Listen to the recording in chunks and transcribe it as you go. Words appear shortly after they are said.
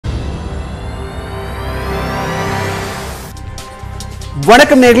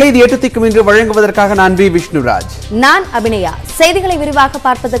வணக்கம் நேயர்களே, இது எட்டுத்திக்கும் இன்று வழங்குவதற்காக நான் வி விஷ்ணுராஜ். நான் அபிநயா. செய்திகளை விரிவாக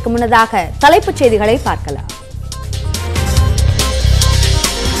பார்ப்பதற்கு முன்னதாக தலைப்புச் செய்திகளை பார்க்கலாம்.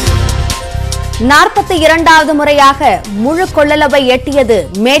 42வது முறையாக முழு கொள்ளளவை எட்டியது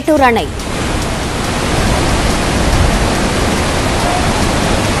மேட்டூர் அணை.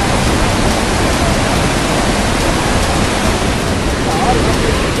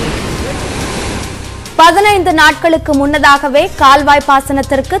 பதினைந்து நாட்களுக்கு முன்னதாகவே கால்வாய்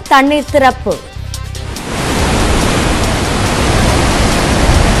பாசனத்திற்கு தண்ணீர் திறப்பு.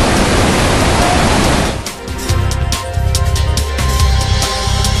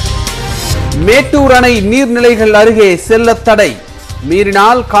 மேட்டூர் அணை நீர்நிலைகள் அருகே செல்ல தடை.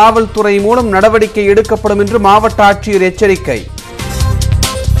 மீறினால் காவல்துறை மூலம் நடவடிக்கை எடுக்கப்படும் என்று மாவட்ட ஆட்சியர் எச்சரிக்கை.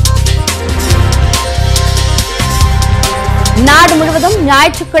 நாடு முழுவதும்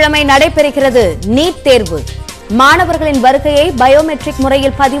ஞாயிற்றுக்கிழமை நடைபெறுகிறது நீட் தேர்வு. மாணவர்களின் வருகையை பயோமெட்ரிக்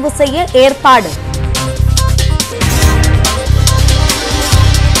முறையில் பதிவு செய்ய ஏற்பாடு.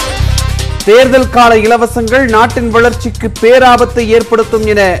 தேர்தல் கால இலவசங்கள் நாட்டின் வளர்ச்சிக்கு பேராபத்தை ஏற்படுத்தும்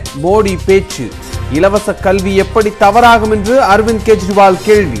என மோடி பேச்சு. இலவச கல்வி எப்படி தவறாகும் என்று அரவிந்த் கெஜ்ரிவால்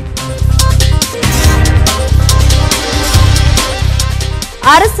கேள்வி.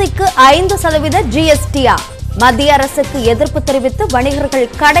 அரிசிக்கு 5% ஜிஎஸ்டியா? மத்திய அரசுக்கு எதிர்ப்பு தெரிவித்து வணிகர்கள்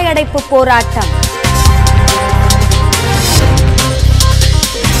கடையடைப்பு போராட்டம்.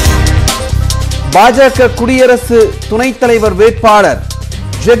 பாஜக குடியரசு துணைத் தலைவர் வேட்பாளர்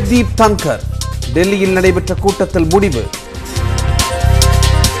ஜெக்தீப் தன்கர் டெல்லியில் நடைபெற்ற கூட்டத்தில் முடிவு.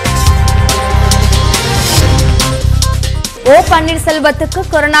 ஓ பன்னீர்செல்வத்துக்கு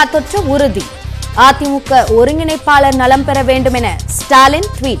கொரோனா தொற்று உறுதி. அதிமுக ஒருங்கிணைப்பாளர் நலம் பெற வேண்டும் என ஸ்டாலின்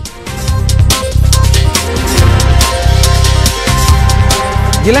ட்வீட்.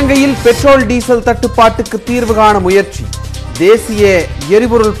 இலங்கையில் பெட்ரோல் டீசல் தட்டுப்பாட்டுக்கு தீர்வு காண முயற்சி. தேசிய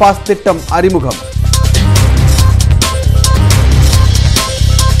எரிபொருள் பாஸ் திட்டம் அறிமுகம்.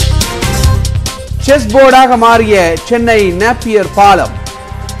 செஸ் போர்டாக மாறிய சென்னை நேப்பியர் பாலம்.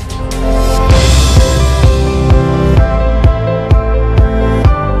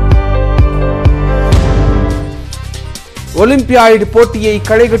 ஒலிம்பியாய்டு போட்டியை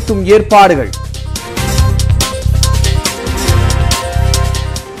களைகட்டும் ஏற்பாடுகள்.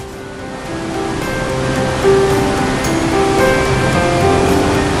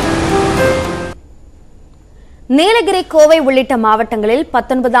 நீலகிரி, கோவை உள்ளிட்ட மாவட்டங்களில்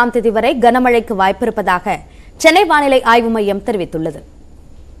 19ஆம் தேதி வரை கனமழைக்கு வாய்ப்பிருப்பதாக சென்னை வானிலை ஆய்வு மையம் தெரிவித்துள்ளது.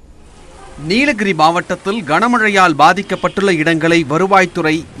 நீலகிரி மாவட்டத்தில் கனமழையால் பாதிக்கப்பட்டுள்ள இடங்களை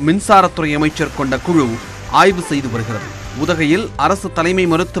வருவாய்த்துறை, மின்சாரத்துறை அமைச்சர் கொண்ட குழு ஆய்வு செய்து வருகிறது. உதகையில் அரசு தலைமை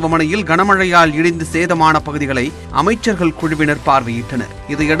மருத்துவமனையில் கனமழையால் இடிந்து சேதமான பகுதிகளை அமைச்சர்கள் குழுவினர் பார்வையிட்டனர்.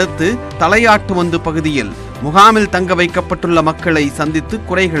 இதையடுத்து தலையாட்டுவந்து பகுதியில் முகாமில் தங்க வைக்கப்பட்டுள்ள மக்களை சந்தித்து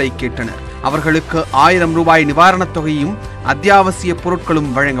குறைகளை கேட்டனர். அவர்களுக்கு 1000 ரூபாய் நிவாரணத் தொகையும் அத்தியாவசிய பொருட்களும்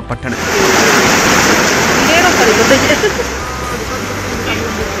வழங்கப்பட்டன.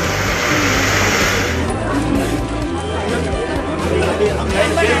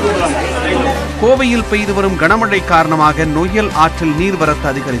 கோவையில் பெய்து வரும் கனமழை காரணமாக நொய்யல் ஆற்றில் நீர்வரத்து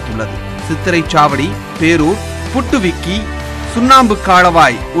அதிகரித்துள்ளது. சித்திரைச்சாவடி, பேரூர், புட்டுவிக்கி, சுண்ணாம்பு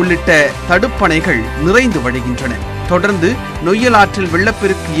காளவாய் உள்ளிட்ட தடுப்பணைகள் நிறைந்து வழிகின்றன. தொடர்ந்து நொய்யல் ஆற்றில்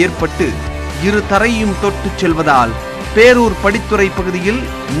வெள்ளப்பெருக்கு ஏற்பட்டு இரு தரையும் தொட்டு செல்வதால் பேரூர் படித்துறை பகுதியில்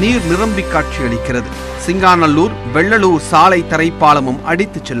நீர் நிரம்பி காட்சியளிக்கிறது. சிங்காநல்லூர், வெள்ளலூர் சாலை தரைப்பாலமும்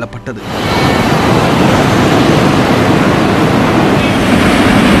அடித்துச் செல்லப்பட்டது.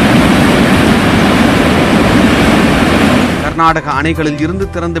 கர்நாடக அணைகளில் இருந்து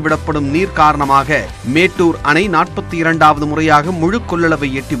திறந்துவிடப்படும் நீர் காரணமாக மேட்டூர் அணை 42வது முறையாக முழு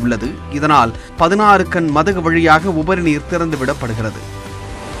கொள்ளளவை எட்டியுள்ளது. இதனால் 16 கண் மதகு வழியாக உபரி நீர் திறந்துவிடப்படுகிறது.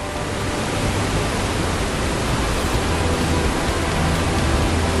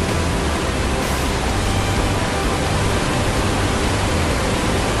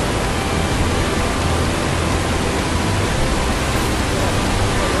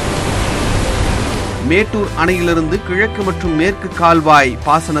 மேட்டூர் அணையிலிருந்து கிழக்கு மற்றும் மேற்கு கால்வாய்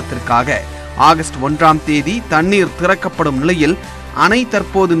பாசனத்திற்காக ஆகஸ்ட் 1ஆம் தேதி தண்ணீர் திறக்கப்படும் நிலையில் அணை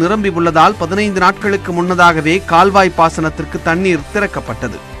தற்போது நிரம்பி உள்ளதால் 15 நாட்களுக்கு முன்னதாகவே கால்வாய் பாசனத்திற்கு தண்ணீர்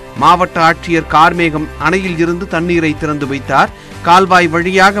திறக்கப்பட்டது. மாவட்ட ஆட்சியர் கார்மேகம் அணையில் இருந்து தண்ணீரை திறந்து வைத்தார். கால்வாய்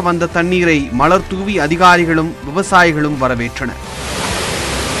வழியாக வந்த தண்ணீரை மலர் தூவி அதிகாரிகளும் விவசாயிகளும் வரவேற்றனர்.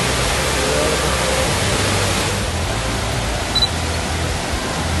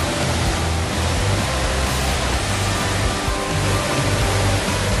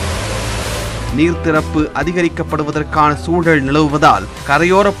 நீர்த்திறப்பு அதிகரிக்கப்படுவதற்கான சூழல் நிலவுவதால்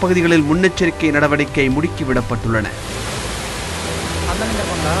கரையோரப் பகுதிகளில் முன்னெச்சரிக்கை நடவடிக்கை முடுக்கிவிடப்பட்டுள்ளன.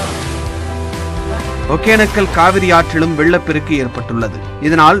 ஒகேனக்கல் காவிரி ஆற்றிலும் வெள்ளப்பெருக்கு ஏற்பட்டுள்ளது.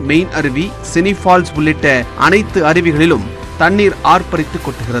 இதனால் மெயின் அருவி, சினி ஃபால்ஸ் உள்ளிட்ட அனைத்து அருவிகளிலும் தண்ணீர் ஆர்ப்பரித்து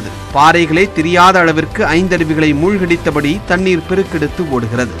கொட்டுகிறது. பாறைகளே தெரியாத அளவிற்கு 5 அருவிகளை மூழ்கடித்தபடி தண்ணீர் பெருக்கெடுத்து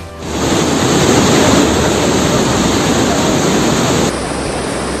ஓடுகிறது.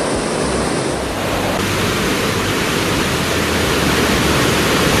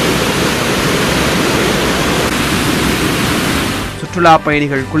 சுற்றுலா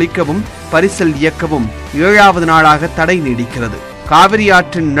பயணிகள் குளிக்கவும் பரிசல் இயக்கவும் 7வது நாளாக தடை நீடிக்கிறது. காவிரி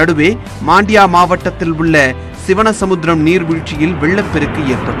ஆற்றின் நடுவே மாண்டியா மாவட்டத்தில் உள்ள சிவனசமுத்திரம் நீர்வீழ்ச்சியில் வெள்ளப்பெருக்கு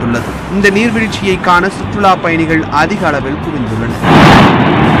ஏற்பட்டுள்ளது. இந்த நீர்வீழ்ச்சியை காண சுற்றுலா பயணிகள் அதிக அளவில் குவிந்துள்ளனர்.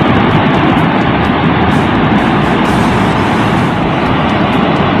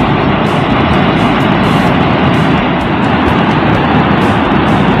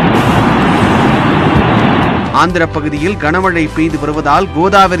 ஆந்திர பகுதியில் கனமழை பெய்து வருவதால்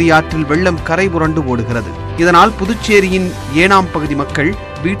கோதாவரி ஆற்றில் வெள்ளம் கரை புரண்டு ஓடுகிறது. இதனால் புதுச்சேரியின் ஏனாம் பகுதி மக்கள்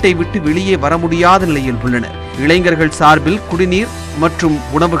வீட்டை விட்டு வெளியே வர முடியாத நிலையில் உள்ளனர். இளைஞர்கள் சார்பில் குடிநீர் மற்றும்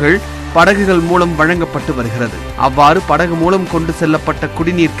உணவுகள் படகுகள் மூலம் வழங்கப்பட்டு வருகிறது. அவ்வாறு படகு மூலம் கொண்டு செல்லப்பட்ட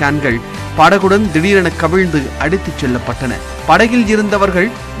குடிநீர் கேன்கள் படகுடன் திடீரென கவிழ்ந்து அடித்துச் செல்லப்பட்டன. படகில்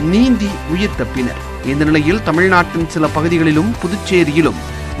இருந்தவர்கள் நீந்தி உயிர் தப்பினர். இந்த நிலையில் தமிழ்நாட்டின் சில பகுதிகளிலும் புதுச்சேரியிலும்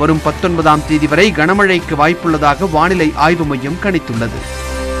வரும் 19ஆம் தேதி வரை கனமழைக்கு வாய்ப்புள்ளதாக வானிலை ஆய்வு மையம் கணித்துள்ளது.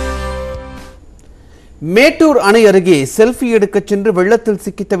 மேட்டூர் அணை அருகே செல்ஃபி எடுக்க சென்று வெள்ளத்தில்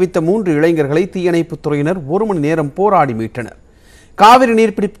சிக்கி தவித்த 3 இளைஞர்களை தீயணைப்புத் துறையினர் 1 மணி நேரம் போராடி மீட்டனர். காவிரி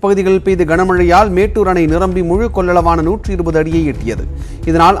நீர்பிடிப்பு பகுதிகளில் பெய்த கனமழையால் மேட்டூர் அணை நிரம்பி முழு கொள்ளளவான 120 அடியை எட்டியது.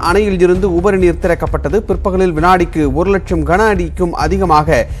 இதனால் அணையில் இருந்து உபரி நீர் திறக்கப்பட்டது. பிற்பகலில் வினாடிக்கு 1 லட்சம் கன அடிக்கும்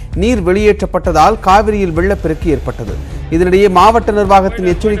அதிகமாக நீர் வெளியேற்றப்பட்டதால் காவிரியில் வெள்ளப்பெருக்கு ஏற்பட்டது. இதனிடையே மாவட்ட நிர்வாகத்தின்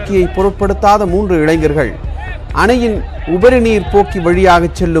எச்சரிக்கையை பொருட்படுத்தாத 3 இளைஞர்கள் அணையின் உபரி நீர் போக்கி வழியாக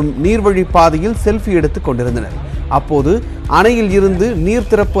செல்லும் நீர்வழி பாதையில் செல்ஃபி எடுத்துக் கொண்டிருந்தனர். அப்போது அணையில் இருந்து நீர்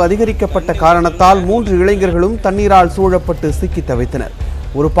திறப்பு அதிகரிக்கப்பட்ட காரணத்தால் 3 இளைஞர்களும் தண்ணீரால் சூழப்பட்டு சிக்கி தவித்தனர்.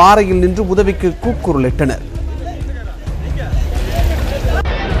 ஒரு பாறையில் நின்று உதவிக்கு கூக்குரலிட்டனர்.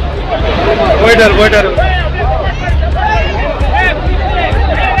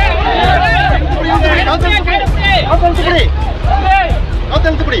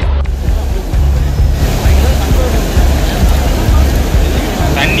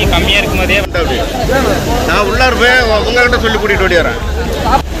 தண்ணி கம்மியா இருக்கும் போதே நான் உள்ளார போய் உங்ககிட்ட சொல்லி கூட்டிட்டு ஓடி வரேன்.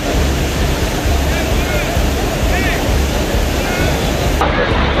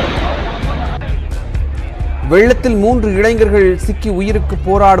 வெள்ளத்தில் 3 இளைஞர்கள் சிக்கி உயிருக்கு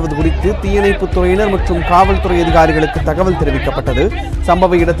போராடுவது குறித்து தீயணைப்புத் துறையினர் மற்றும் காவல்துறை அதிகாரிகளுக்கு தகவல் தெரிவிக்கப்பட்டது.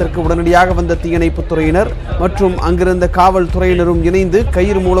 சம்பவ இடத்திற்கு உடனடியாக வந்த தீயணைப்புத் துறையினர் மற்றும் அங்கிருந்த காவல்துறையினரும் இணைந்து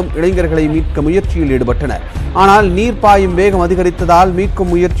கயிறு மூலம் இளைஞர்களை மீட்க முயற்சியில் ஈடுபட்டனர். ஆனால் நீர் பாயும் வேகம் அதிகரித்ததால்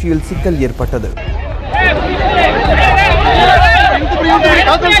மீட்கும் முயற்சியில் சிக்கல் ஏற்பட்டது.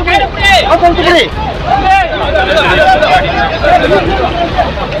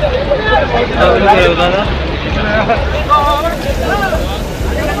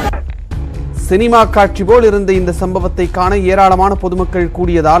 சினிமா காட்சி போல் இருந்த இந்த சம்பவத்தை காண ஏராளமான பொதுமக்கள்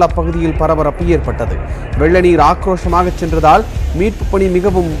கூடியதால் அப்பகுதியில் பரபரப்பு ஏற்பட்டது. வெள்ள நீர் ஆக்ரோஷமாக சென்றதால் மீட்பு பணி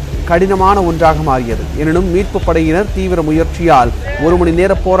மிகவும் கடினமான ஒன்றாக மாறியது. எனினும் மீட்பு படையினர் தீவிர முயற்சியால் 1 மணி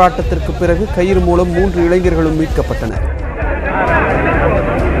நேர போராட்டத்திற்கு பிறகு கயிறு மூலம் 3 இளைஞர்களும் மீட்கப்பட்டனர்.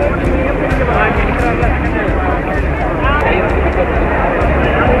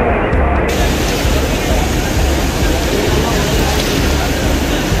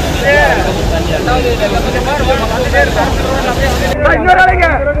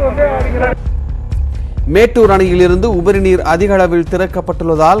 மேட்டூர் அணையிலிருந்து உபரி நீர் அதிக அளவில்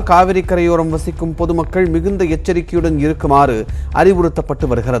திறக்கப்பட்டுள்ளதால் காவிரி கரையோரம் வசிக்கும் பொதுமக்கள் மிகுந்த எச்சரிக்கையுடன் இருக்குமாறு அறிவுறுத்தப்பட்டு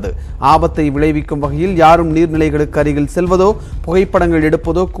வருகிறது. ஆபத்தை விளைவிக்கும் வகையில் யாரும் நீர்நிலைகளுக்கு அருகில் செல்வதோ புகைப்படங்கள்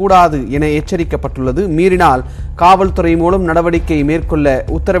எடுப்பதோ கூடாது என எச்சரிக்கப்பட்டுள்ளது. மீறினால் காவல்துறை மூலம் நடவடிக்கை மேற்கொள்ள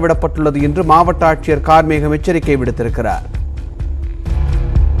உத்தரவிடப்பட்டுள்ளது என்று மாவட்ட ஆட்சியர் கார்மேகம் எச்சரிக்கை விடுத்திருக்கிறார்.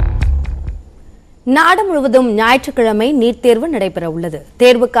 நாடு முழுவதும் ஞாயிற்றுக்கிழமை நீட் தேர்வு நடைபெற உள்ளது.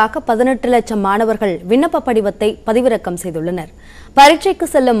 தேர்வுக்காக 18 லட்சம் மாணவர்கள் விண்ணப்ப படிவத்தை பதிவிறக்கம் செய்துள்ளனர். பரீட்சைக்கு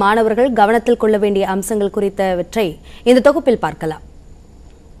செல்லும் மாணவர்கள் கவனத்தில் கொள்ள வேண்டிய அம்சங்கள் குறித்தவற்றை இந்த தொகுப்பில் பார்க்கலாம்.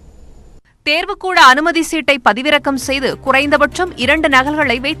 தேர்வுக்கூட அனுமதி சீட்டை பதிவிறக்கம் செய்து குறைந்தபட்சம் 2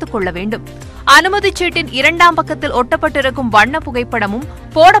 நகல்களை வைத்துக் கொள்ள வேண்டும். அனுமதி சீட்டின் 2ஆம் பக்கத்தில் ஒட்டப்பட்டிருக்கும் வண்ண புகைப்படமும்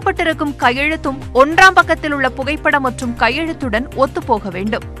போடப்பட்டிருக்கும் கையெழுத்தும் 1ஆம் பக்கத்தில் உள்ள புகைப்படம் மற்றும் கையெழுத்துடன் ஒத்துப்போக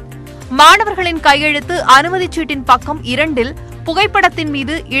வேண்டும். மாணவர்களின் கையெழுத்து அனுமதி சீட்டின் பக்கம் 2இல் புகைப்படத்தின்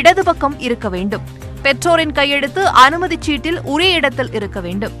மீது இடது பக்கம் இருக்க வேண்டும். பெற்றோரின் கையெழுத்து அனுமதி சீட்டில் உரிய இடத்தில் இருக்க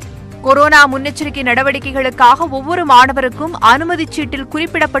வேண்டும். கொரோனா முன்னெச்சரிக்கை நடவடிக்கைகளுக்காக ஒவ்வொரு மாணவருக்கும் அனுமதிச் சீட்டில்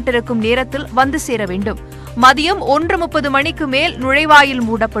குறிப்பிடப்பட்டிருக்கும் நேரத்தில் வந்து சேர வேண்டும். மதியம் 1:30 மணிக்கு மேல் நுழைவாயில்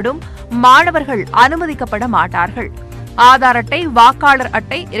மூடப்படும். மாணவர்கள் அனுமதிக்கப்பட மாட்டார்கள். ஆதார் அட்டை, வாக்காளர்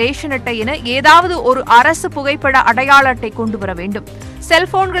அட்டை, ரேஷன் அட்டை என ஏதாவது ஒரு அரசு புகைப்பட அடையாள அட்டை கொண்டு வர வேண்டும்.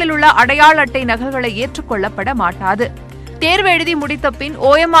 செல்போன்களில் உள்ள அடையாள அட்டை நகல்களை ஏற்றுக்கொள்ளப்பட மாட்டாது. தேர்வு எழுதி முடித்த பின்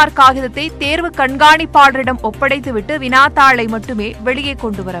OMR காகிதத்தை தேர்வு கண்காணிப்பாளரிடம் ஒப்படைத்துவிட்டு வினாத்தாளை மட்டுமே வெளியே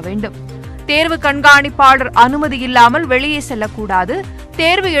கொண்டு வர வேண்டும். தேர்வு கண்காணிப்பாளர் அனுமதி இல்லாமல் வெளியே செல்லக்கூடாது.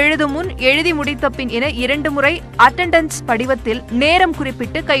 தேர்வு எழுதும் முன், எழுதி முடித்த பின் என 2 முறை அட்டெண்டன்ஸ் படிவத்தில் நேரம்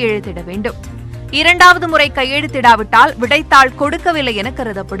குறிப்பிட்டு கையெழுத்திட வேண்டும். 2வது முறை கையெழுத்திடாவிட்டால் விடைத்தாள் கொடுக்கவில்லை என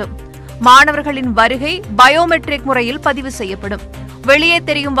கருதப்படும். மாணவர்களின் வருகை பயோமெட்ரிக் முறையில் பதிவு செய்யப்படும். வெளியே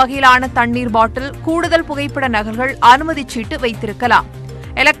தெரியும் வகையிலான தண்ணீர் பாட்டில், கூடுதல் புகைப்பட நகல்கள், அனுமதிச் சீட்டு வைத்திருக்கலாம்.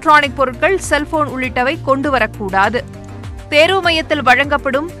 எலக்ட்ரானிக் பொருட்கள், செல்போன் உள்ளிட்டவை கொண்டு வரக்கூடாது. தேர்வு மையத்தில்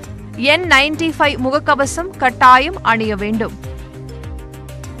வழங்கப்படும் N95 முகக்கவசம் கட்டாயம் அணிய வேண்டும்.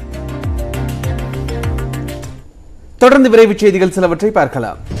 தொடர்ந்து விரைவுச் செய்திகள் சிலவற்றை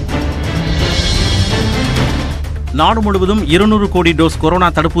பார்க்கலாம். நாடு முழுவதும் 200 கோடி டோஸ் கொரோனா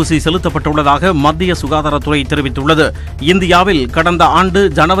தடுப்பூசி செலுத்தப்பட்டுள்ளதாக மத்திய சுகாதாரத்துறை தெரிவித்துள்ளது. இந்தியாவில் கடந்த ஆண்டு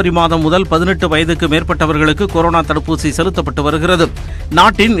ஜனவரி மாதம் முதல் 18 வயதுக்கு மேற்பட்டவர்களுக்கு கொரோனா தடுப்பூசி செலுத்தப்பட்டு வருகிறது.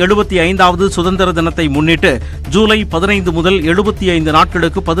 நாட்டின் 75வது சுதந்திர தினத்தை முன்னிட்டு ஜூலை 15 முதல் 75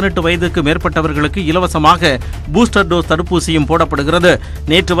 நாட்களுக்கு 18 வயதுக்கு மேற்பட்டவர்களுக்கு இலவசமாக பூஸ்டர் டோஸ் தடுப்பூசியும் போடப்படுகிறது.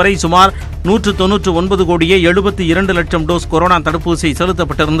 நேற்று வரை சுமார் 199 கோடியே 72 லட்சம் டோஸ் கொரோனா தடுப்பூசி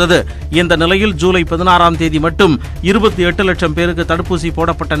செலுத்தப்பட்டிருந்தது. இந்த நிலையில் ஜூலை 16ஆம் தேதி மட்டும் 28 லட்சம் பேருக்கு தடுப்பூசி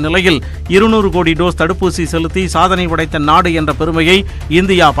போடப்பட்ட நிலையில் 200 கோடி டோஸ் தடுப்பூசி செலுத்தி சாதனை படைத்த நாடு என்ற பெருமையை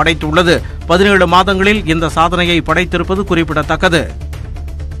இந்தியா படைத்துள்ளது. 17 மாதங்களில் இந்த சாதனையை படைத்திருப்பது குறிப்பிடத்தக்கது.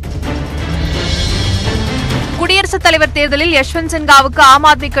 குடியரசுத் தலைவர் தேர்தலில் யஷ்வந்த் சின்ஹாவுக்கு ஆம்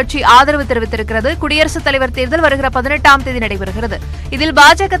ஆத்மி கட்சி ஆதரவு தெரிவித்திருக்கிறது. குடியரசுத் தலைவர் தேர்தல் வருகிற 18ஆம் தேதி நடைபெறுகிறது. இதில்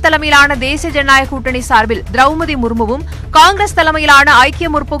பாஜக தலைமையிலான தேசிய ஜனநாயக கூட்டணி சார்பில் திரௌபதி முர்முவும், காங்கிரஸ் தலைமையிலான ஐக்கிய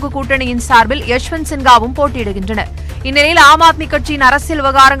முற்போக்கு கூட்டணியின் சார்பில் யஷ்வந்த் சின்ஹாவும் போட்டியிடுகின்றனர். இந்நிலையில் ஆம் ஆத்மி கட்சியின் அரசியல்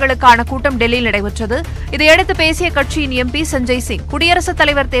விவகாரங்களுக்கான கூட்டம் டெல்லியில் நடைபெற்றது. இதையடுத்து பேசிய கட்சியின் MP சஞ்சய் சிங் குடியரசுத்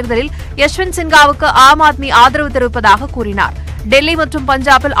தலைவர் தேர்தலில் யஷ்வந்த் சின்ஹாவுக்கு ஆம் ஆத்மி ஆதரவு தெரிவிப்பதாக கூறினார். டெல்லி மற்றும்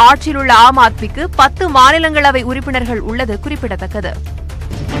பஞ்சாபில் ஆட்சியில் உள்ள ஆம் ஆத்மிக்கு 10 மாநிலங்களவை உறுப்பினர்கள் உள்ளது குறிப்பிடத்தக்கது.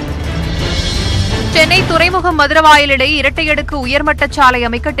 சென்னை துறைமுகம் மதுரவாயல் இடையே இரட்டை அடுக்கு உயர்மட்ட சாலை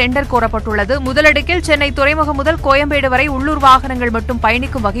அமைக்க டெண்டர் கோரப்பட்டுள்ளது. முதலடுக்கில் சென்னை துறைமுகம் முதல் கோயம்பேடு வரை உள்ளூர் வாகனங்கள் மட்டும்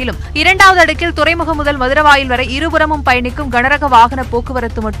பயணிக்கும் வகையிலும், 2வது அடுக்கில் துறைமுகம் முதல் மதுரவாயல் வரை இருபுறமும் பயணிக்கும் கனரக வாகன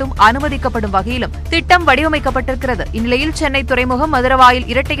போக்குவரத்து மட்டும் அனுமதிக்கப்படும் வகையிலும் திட்டம் வடிவமைக்கப்பட்டிருக்கிறது. இந்நிலையில் சென்னை துறைமுகம் மதுரவாயல்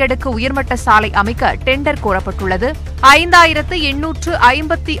இரட்டை அடுக்கு உயர்மட்ட சாலை அமைக்க டெண்டர் கோரப்பட்டுள்ளது.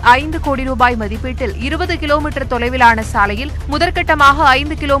 5855 கோடி ரூபாய் மதிப்பீட்டில் 20 கிலோமீட்டர் தொலைவிலான சாலையில் முதற்கட்டமாக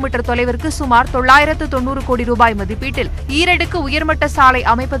 5 கிலோமீட்டர் தொலைவிற்கு சுமார் 990 கோடி ரூபாய் மதிப்பீட்டில் ஈரடுக்கு உயர்மட்ட சாலை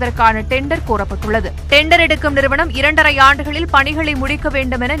அமைப்பதற்கான டெண்டர் கோரப்பட்டுள்ளது. டெண்டர் எடுக்கும் நிறுவனம் 2.5 ஆண்டுகளில் பணிகளை முடிக்க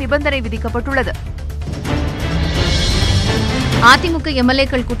வேண்டும் என நிபந்தனை விதிக்கப்பட்டுள்ளது. அதிமுக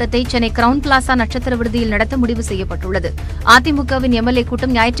எம்எல்ஏக்கள் கூட்டத்தை சென்னை கிரவுன் பிளாசா நட்சத்திர விடுதியில் நடத்த முடிவு செய்யப்பட்டுள்ளது. அதிமுகவின் எம்எல்ஏ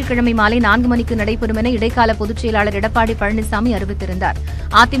கூட்டம் ஞாயிற்றுக்கிழமை மாலை 4 மணிக்கு நடைபெறும் என இடைக்கால பொதுச் செயலாளர் எடப்பாடி பழனிசாமி அறிவித்திருந்தார்.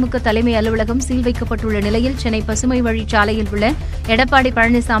 அதிமுக தலைமை அலுவலகம் சீல் வைக்கப்பட்டுள்ள நிலையில் சென்னை பசுமை வழிச்சாலையில் உள்ள எடப்பாடி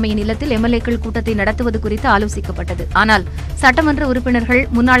பழனிசாமியின் இல்லத்தில் எம்எல்ஏக்கள் கூட்டத்தை நடத்துவது குறித்து ஆலோசிக்கப்பட்டது. ஆனால் சட்டமன்ற உறுப்பினர்கள்,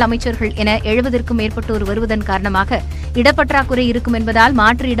 முன்னாள் அமைச்சர்கள் என 70க்கும் மேற்பட்டோர் வருவதன் காரணமாக இடப்பற்றாக்குறை இருக்கும் என்பதால்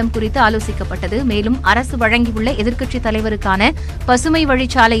மாற்று இடம் குறித்து ஆலோசிக்கப்பட்டது. மேலும் அரசு வழங்கியுள்ள எதிர்க்கட்சித் தலைவருக்கான பசுமை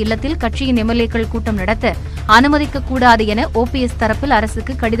வழிச்சாலை இல்லத்தில் கட்சியின் எம்எல்ஏக்கள் கூட்டம் நடத்த அனுமதிக்கக்கூடாது என OPS தரப்பில்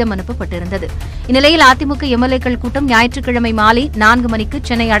அரசுக்கு கடிதம் அனுப்பப்பட்டிருந்தது. இந்நிலையில் அதிமுக எம்எல்ஏக்கள் கூட்டம் ஞாயிற்றுக்கிழமை மாலை 4 மணிக்கு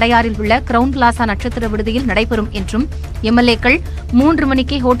சென்னை அடையாறில் உள்ள கிரவுன் பிளாசா நட்சத்திர விடுதியில் நடைபெறும் என்றும் எம்எல்ஏக்கள் 3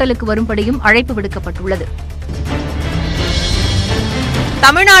 மணிக்கே ஹோட்டலுக்கு வரும்படியும் அழைப்பு விடுக்கப்பட்டுள்ளது.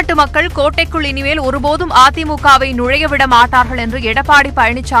 தமிழ்நாட்டு மக்கள் கோட்டைக்குள் இனிமேல் ஒருபோதும் அதிமுகவை நுழையவிட மாட்டார்கள் என்று எடப்பாடி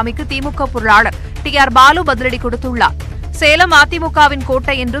பழனிசாமிக்கு திமுக பொருளாளர் TR பாலு பதிலடி கொடுத்துள்ளார். சேலம் அதிமுகவின்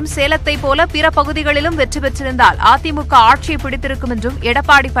கோட்டை என்றும், சேலத்தை போல பிற பகுதிகளிலும் வெற்றி பெற்றிருந்தால் அதிமுக ஆட்சியை பிடித்திருக்கும் என்றும்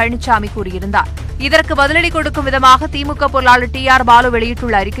எடப்பாடி பழனிசாமி கூறியிருந்தார். இதற்கு பதிலடி கொடுக்கும் விதமாக திமுக பொருளாளர் TR பாலு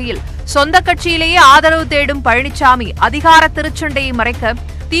வெளியிட்டுள்ள அறிக்கையில், சொந்த கட்சியிலேயே ஆதரவு தேடும் பழனிசாமி அதிகார திருச்சண்டையை மறைக்க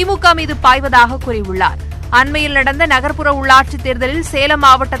திமுக மீது பாய்வதாக கூறியுள்ளார். அண்மையில் நடந்த நகர்ப்புற உள்ளாட்சித் தேர்தலில் சேலம்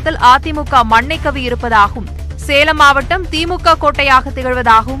மாவட்டத்தில் அதிமுக மண்ணை கவி இருப்பதாகவும், சேலம் மாவட்டம் திமுக கோட்டையாக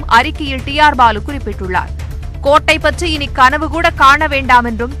திகழ்வதாகவும் அறிக்கையில் TR பாலு குறிப்பிட்டுள்ளார். கோட்டை பற்றி இனி கனவு கூட காண வேண்டாம்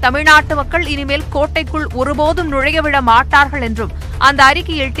என்றும், தமிழ்நாட்டு மக்கள் இனிமேல் கோட்டைக்குள் ஒருபோதும் நுழையவிட மாட்டார்கள் என்றும் அந்த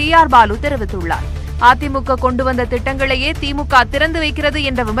அறிக்கையில் TR பாலு தெரிவித்துள்ளார். அதிமுக கொண்டு வந்த திட்டங்களையே திமுக திறந்து வைக்கிறது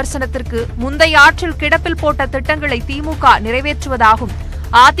என்ற விமர்சனத்திற்கு, முந்தைய ஆட்சியில் கிடப்பில் போட்ட திட்டங்களை திமுக நிறைவேற்றுவதாகவும்,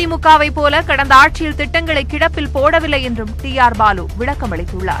 அதிமுகவை போல கடந்த ஆட்சியில் திட்டங்களை கிடப்பில் போடவில்லை என்றும் TR பாலு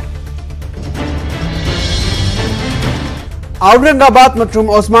விளக்கமளித்துள்ளார். அவுரங்காபாத் மற்றும்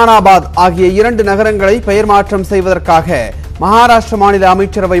ஒஸ்மானாபாத் ஆகிய 2 நகரங்களை பெயர் மாற்றம் செய்வதற்காக மகாராஷ்டிர மாநில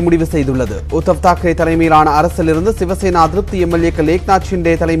அமைச்சரவை முடிவு செய்துள்ளது. உத்தவ் தாக்கரே தலைமையிலான அரசிலிருந்து சிவசேனா அதிருப்தி எம்எல்ஏக்கள் ஏக்நாத்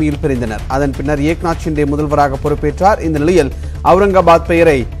ஷிண்டே தலைமையில் பிரிந்தனர். அதன் பின்னர் ஏக்நாத் ஷிண்டே முதல்வராக பொறுப்பேற்றார். இந்த நிலையில் அவுரங்காபாத்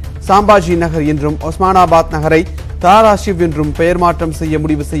பெயரை சாம்பாஜி நகர் என்றும் ஒஸ்மானாபாத் நகரை தாராஷிவ் என்றும் பெயர் மாற்றம் செய்ய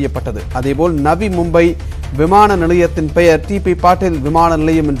முடிவு செய்யப்பட்டது. அதேபோல் நவி மும்பை விமான நிலையத்தின் பெயர் TP பாட்டீல் விமான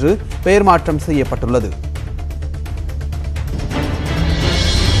நிலையம் என்று பெயர் மாற்றம் செய்யப்பட்டுள்ளது.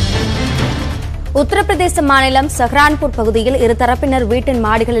 உத்தரப்பிரதேச மாநிலம் சஹ்ரான்பூர் பகுதியில் இருதரப்பினர் வீட்டின்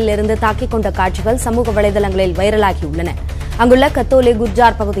மாடிகளில் இருந்து தாக்கிக் கொண்ட காட்சிகள் சமூக வலைதளங்களில் வைரலாகியுள்ளன. அங்குள்ள கத்தோலி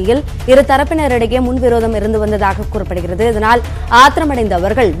குர்ஜார் பகுதியில் இருதரப்பினரிடையே முன்விரோதம் இருந்து வந்ததாக கூறப்படுகிறது. இதனால் ஆத்திரமடைந்த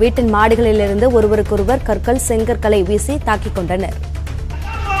அவர்கள் வீட்டின் மாடிகளில் இருந்து ஒருவருக்கொருவர் கற்கள் செங்கற்களை வீசி தாக்கிக் கொண்டனர்.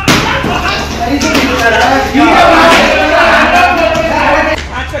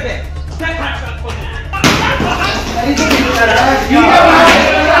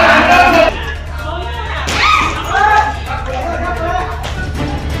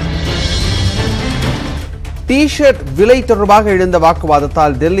 டி-ஷர்ட் விலை தொடர்பாக எழுந்த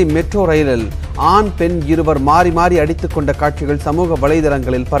வாக்குவாதத்தால் டெல்லி மெட்ரோ ரயிலில் ஆண் பெண் இருவர் மாறி மாறி அடித்துக் கொண்ட காட்சிகள் சமூக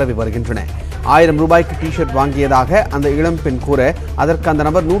வலைதளங்களில் பரவி வருகின்றன. 1000 ரூபாய்க்கு டி-ஷர்ட் வாங்கியதாக அந்த இளம் பெண் கூற, அதற்கு அந்த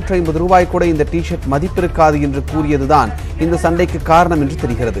நபர் 150 ரூபாய் கூட இந்த டி-ஷர்ட் மதிப்பிருக்காது என்று கூறியதுதான் இந்த சண்டைக்கு காரணம் என்று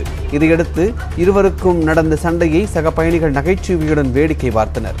தெரிகிறது. இதையடுத்து இருவருக்கும் நடந்த சண்டையை சக பயணிகள் நகைச்சுவையுடன் வேடிக்கை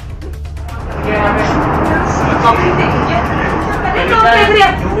பார்த்தனர்.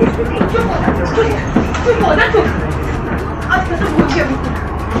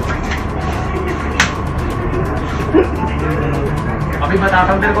 अभी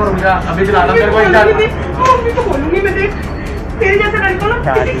बताता हूँ तेरे को, रुक जा, अभी दिलाता हूँ तेरे को इधर। मम्मी को बोलूंगी मैं, देख तेरे जैसे लड़कों ना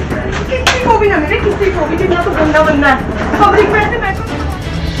किसी को भी ना मिले, किसी को भी, जितना तो गंदा बंदा है पब्लिक में ऐसे बैठो.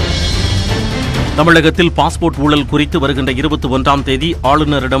 தமிழகத்தில் பாஸ்போர்ட் ஊழல் குறித்து வருகின்ற 21ஆம் தேதி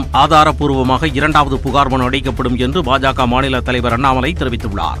ஆளுநரிடம் ஆதாரப்பூர்வமாக 2வது புகார் மனு அளிக்கப்படும் என்று பாஜக மாநில தலைவர் அண்ணாமலை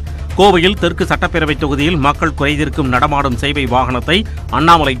தெரிவித்துள்ளார். கோவையில் தெற்கு சட்டப்பேரவை தொகுதியில் மக்கள் குறைதீர்க்கும் நடமாடும் சேவை வாகனத்தை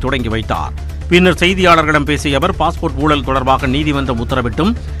அண்ணாமலை தொடங்கி வைத்தார். பின்னர் செய்தியாளர்களிடம் பேசிய அவர் பாஸ்போர்ட் ஊழல் தொடர்பாக நீதிமன்றம்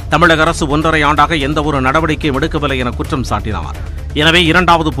உத்தரவிட்டும் தமிழக அரசு 1.5 ஆண்டாக எந்தவொரு நடவடிக்கையும் எடுக்கவில்லை என குற்றம் சாட்டினார். எனவே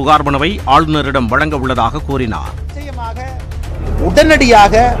 2வது புகார் மனுவை ஆளுநரிடம் வழங்க உள்ளதாக கூறினார்.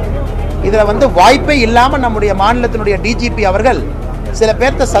 உடனடியாக இதுல வாய்ப்பே இல்லாம நம்முடைய மாநிலத்தினுடைய டிஜிபி அவர்கள் சில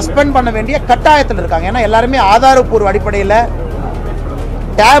பேர்த்த சஸ்பெண்ட் பண்ண வேண்டிய கட்டாயத்தில் இருக்காங்க. ஏன்னா எல்லாருமே ஆதாரப்பூர்வ அடிப்படையில்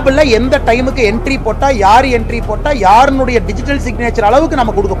டேபிள்ல எந்த டைமுக்கு என்ட்ரி போட்டா, யார் என்ட்ரி போட்டா, யாருடைய டிஜிட்டல் சிக்னேச்சர் அளவுக்கு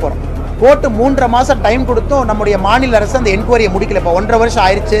நம்ம கொடுக்க போறோம். போட்டு 3.5 மாசம் டைம் கொடுத்தோம். நம்முடைய மாநில அரசு அந்த என்கொயரியை முடிக்கல. இப்போ 1.5 வருஷம்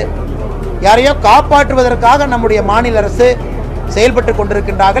ஆயிடுச்சு. யாரையோ காப்பாற்றுவதற்காக நம்முடைய மாநில அரசு செயல்பட்டு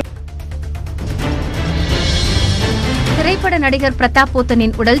கொண்டிருக்கின்றார்கள். திரைப்பட நடிகர் பிரதாப்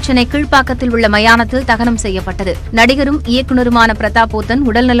போத்தனின் உடல் சென்னை கீழ்ப்பாக்கத்தில் உள்ள மயானத்தில் தகனம் செய்யப்பட்டது. நடிகரும் இயக்குநருமான பிரதாப் போத்தன்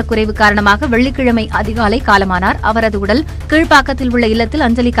உடல்நலக்குறைவு காரணமாக வெள்ளிக்கிழமை அதிகாலை காலமானார். அவரது உடல் கீழ்ப்பாக்கத்தில் உள்ள இல்லத்தில்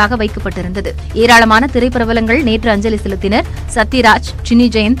அஞ்சலிக்காக வைக்கப்பட்டிருந்தது. ஏராளமான திரைப்பிரபலங்கள் நேற்று அஞ்சலி செலுத்தினர். சத்யராஜ், சின்னி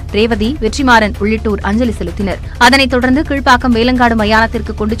ஜெயந்த், ரேவதி, வெற்றிமாறன் உள்ளிட்டோர் அஞ்சலி செலுத்தினர். அதனைத் தொடர்ந்து கீழ்ப்பாக்கம் வேலங்காடு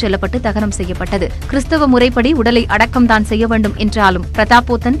மயானத்திற்கு கொண்டு செல்லப்பட்டு தகனம் செய்யப்பட்டது. கிறிஸ்தவ முறைப்படி உடலை அடக்கம்தான் செய்ய வேண்டும் என்றாலும் பிரதாப்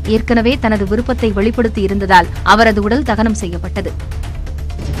போத்தன் ஏற்கனவே தனது விருப்பத்தை வெளிப்படுத்தி இருந்ததால் அவரது உடல் தகனம் செய்யப்பட்டது.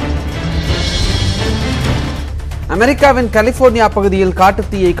 அமெரிக்காவின் கலிபோர்னியா பகுதியில்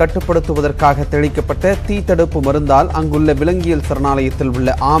காட்டுத்தீயை கட்டுப்படுத்துவதற்காக தெளிக்கப்பட்ட தீ தடுப்பு மருந்தால் அங்குள்ள விலங்கியல் சரணாலயத்தில்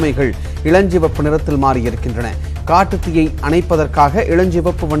உள்ள ஆமைகள் இளஞ்சிவப்பு நிறத்தில் மாறியிருக்கின்றன. காட்டுத்தீயை அணைப்பதற்காக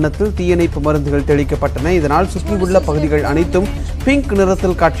இளஞ்சிவப்பு வண்ணத்தில் தீயணைப்பு மருந்துகள் தெளிக்கப்பட்டன. இதனால் சுற்றியுள்ள பகுதிகள் அனைத்தும் பிங்க்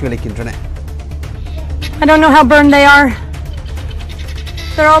நிறத்தில் காட்சியளிக்கின்றன. I don't know how burned they are.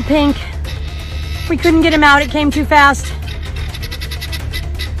 They're all pink. We couldn't get him out. It came too fast.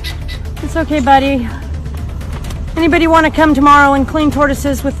 It's okay, buddy. Anybody want to come tomorrow and clean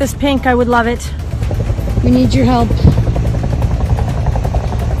tortoises with this pink? I would love it. We need your help.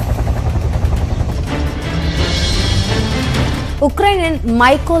 உக்ரைனின்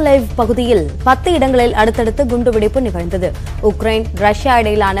Mykolaiv பகுதியில் 10 இடங்களில் அடுத்தடுத்து குண்டுவெடிப்பு நிகழ்ந்தது. Ukraine Russia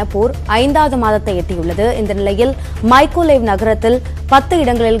இடையிலான போர் 5வது மாதத்தை எட்டியுள்ளது. இந்த நிலையில் மைக்கோலைவ் நகரத்தில் 10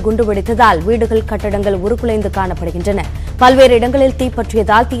 இடங்களில் குண்டுவெடித்ததால் வீடுகள், கட்டடங்கள் உருக்குலைந்து காணப்படுகின்றன. பல்வேறு இடங்களில்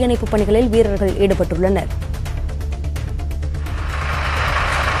தீப்பற்றியதால் தீயணைப்பு பணிகளில் வீரர்கள் ஈடுபட்டுள்ளனர்.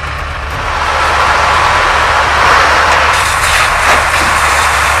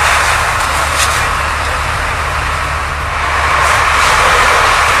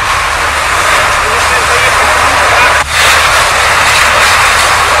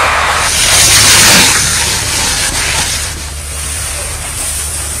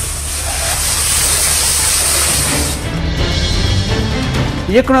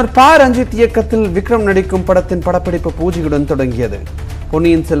 இயக்குனர் ப. ரஞ்சித் இயக்கத்தில் விக்ரம் நடிக்கும் படத்தின் படப்பிடிப்பு பூஜையுடன் தொடங்கியது.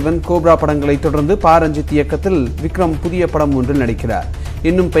 பொன்னியின் செல்வன், கோப்ரா படங்களை தொடர்ந்து ப. ரஞ்சித் இயக்கத்தில் விக்ரம் புதிய படம் ஒன்றில் நடிக்கிறார்.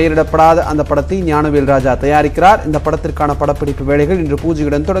 இன்னும் பெயரிடப்படாத அந்த படத்தை ஞானவேல் ராஜா தயாரிக்கிறார். இந்த படத்திற்கான படப்பிடிப்பு வேலைகள் இன்று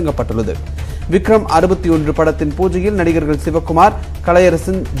பூஜையுடன் தொடங்கப்பட்டுள்ளது. விக்ரம் 61 படத்தின் பூஜையில் நடிகர்கள் சிவகுமார்,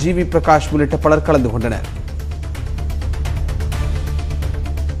 கலையரசன், ஜி.வி. பிரகாஷ் உள்ளிட்ட பலர் கலந்து கொண்டனர்.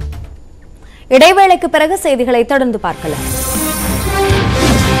 இடைவேளைக்கு பிறகு செய்திகளை தொடர்ந்து பார்க்கலாம்.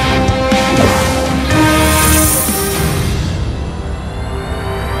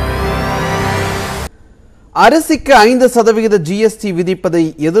 அரிசிக்கு 5% GST விதிப்பதை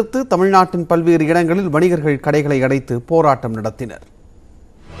எதிர்த்து தமிழ்நாட்டின் பல்வேறு இடங்களில் வணிகர்கள் கடைகளை அடைத்து போராட்டம் நடத்தினர்.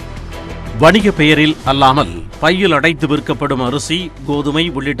 வணிக பெயரில் அல்லாமல் பையில் அடைத்து விற்கப்படும் அரிசி, கோதுமை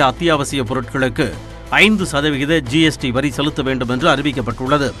உள்ளிட்ட அத்தியாவசிய பொருட்களுக்கு 5% GST வரி செலுத்த வேண்டும் என்று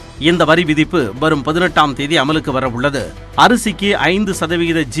அறிவிக்கப்பட்டுள்ளது. இந்த வரி விதிப்பு வரும் 18ஆம் தேதி அமலுக்கு வர உள்ளது. அரிசிக்கு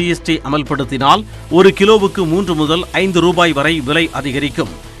 5% GST அமல்படுத்தினால் 1 கிலோவுக்கு 3 முதல் 5 ரூபாய் வரை விலை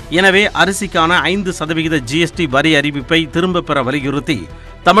அதிகரிக்கும். எனவே அரிசிக்கான 5% GST வரி அறிவிப்பை திரும்பப் பெற வலியுறுத்தி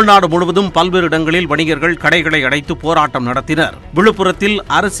தமிழ்நாடு முழுவதும் பல்வேறு இடங்களில் வணிகர்கள் கடைகளை அடைத்து போராட்டம் நடத்தினர். விழுப்புரத்தில்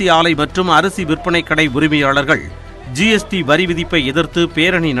அரிசி ஆலை மற்றும் அரிசி விற்பனை கடை உரிமையாளர்கள் GST வரி விதிப்பை எதிர்த்து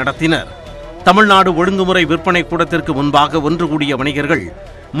பேரணி நடத்தினர். தமிழ்நாடு ஒழுங்குமுறை விற்பனை கூடத்திற்கு முன்பாக ஒன்று கூடிய வணிகர்கள்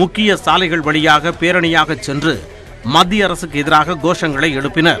முக்கிய சாலைகள் வழியாக பேரணியாக சென்று மத்திய அரசுக்கு எதிராக கோஷங்களை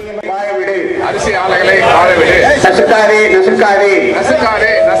எழுப்பினர். அரிசி ஆலைகளை வாழவிடு, நசுக்காதே நசுக்காதே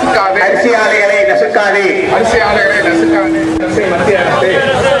நசுக்காதே நசுக்காதே அரிசி ஆலைகளை நசுக்காதே அரிசி ஆலைகளை நசுக்காதே. மத்திய அரசு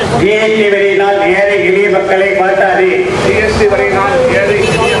GST வரியினால் ஏழை எளிய மக்களை வாழ்த்தாதே, GST வரியினால் ஏழை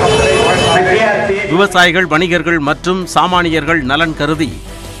எளிய மக்களை வாழ்த்தாதே. விவசாயிகள், வணிகர்கள் மற்றும் சாமானியர்கள் நலன் கருதி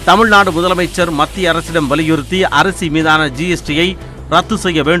தமிழ்நாடு முதலமைச்சர் மத்திய அரசிடம் வலியுறுத்தி அரிசி மீதான GSTயை ரத்து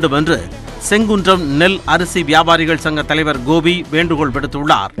செய்ய வேண்டும் என்று செங்குன்றம் நெல் அரிசி வியாபாரிகள் சங்க தலைவர் கோபி வேண்டுகோள்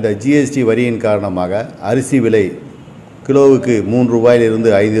விடுத்துள்ளார். இந்த GST வரியின் காரணமாக அரிசி விலை கிலோவுக்கு 3 ரூபாயிலிருந்து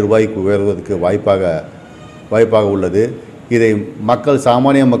 5 ரூபாய்க்கு உயர்வதற்கு வாய்ப்பாக உள்ளது. இதை மக்கள்,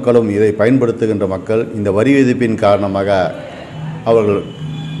 சாமானிய மக்களும் இதை பயன்படுத்துகின்ற மக்கள் இந்த வரி விதிப்பின் காரணமாக அவர்கள்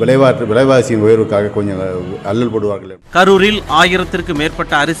விலைவாசியின் உயர்வுக்காக கொஞ்சம் அல்லல்படுவார்கள். கரூரில் 1000த்திற்கும்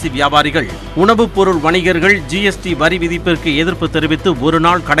மேற்பட்ட அரிசி வியாபாரிகள், உணவுப் பொருள் வணிகர்கள் GST வரி விதிப்பிற்கு எதிர்ப்பு தெரிவித்து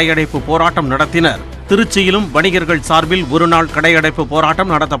ஒருநாள் கடையடைப்பு போராட்டம் நடத்தினர். திருச்சியிலும் வணிகர்கள் சார்பில் ஒருநாள் கடையடைப்பு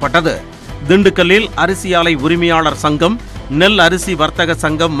போராட்டம் நடத்தப்பட்டது. திண்டுக்கல்லில் அரிசி ஆலை உரிமையாளர் சங்கம், நெல் அரிசி வர்த்தக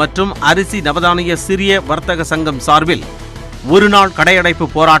சங்கம் மற்றும் அரிசி நவதானிய சிறிய வர்த்தக சங்கம் சார்பில் ஒருநாள் கடையடைப்பு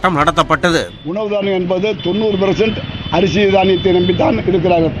போராட்டம் நடத்தப்பட்டது. உணவு தானியம் என்பது 90% அரிசி தானியத்தை நம்பித்தான்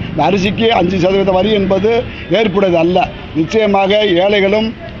இருக்கிறார்கள். இந்த அரிசிக்கு 5% வரி என்பது ஏற்புடையது அல்ல. நிச்சயமாக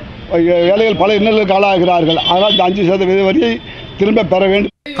ஏழைகள் பல இன்னல்களுக்கு ஆளாகிறார்கள். ஆனால் இந்த 5% வரியை திரும்ப பெற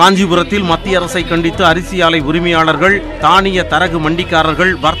வேண்டும். காஞ்சிபுரத்தில் மத்திய அரசை கண்டித்து அரிசி ஆலை உரிமையாளர்கள், தானிய தரகு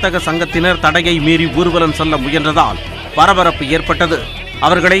மண்டிக்காரர்கள், வர்த்தக சங்கத்தினர் தடையை மீறி ஊர்வலம் செல்ல முயன்றதால் பரபரப்பு ஏற்பட்டது.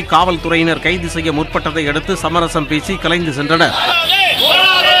 அவர்களை காவல்துறையினர் கைது செய்ய முற்பட்டதை அடுத்து சமரசம் பேசி கலைந்து சென்றனர்.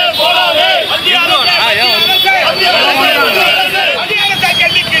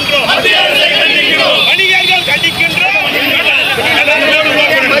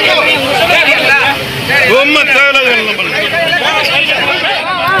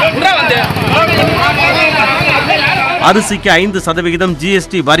 அரிசிக்கு 5%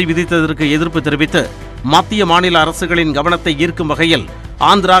 GST வரி விதித்ததற்கு எதிர்ப்பு தெரிவித்து மத்திய மாநில அரசுகளின் கவனத்தை ஈர்க்கும் வகையில்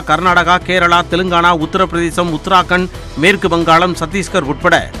ஆந்திரா, கர்நாடகா, கேரளா, தெலுங்கானா, உத்தரப்பிரதேசம், உத்தராகண்ட், மேற்கு வங்காளம், சத்தீஸ்கர்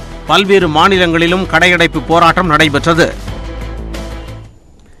உட்பட பல்வேறு மாநிலங்களிலும் கடையடைப்பு போராட்டம் நடைபெற்றது.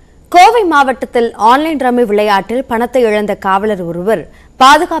 கோவை மாவட்டத்தில் ஆன்லைன் ரம்மி விளையாட்டில் பணத்தை இழந்த காவலர் ஒருவர்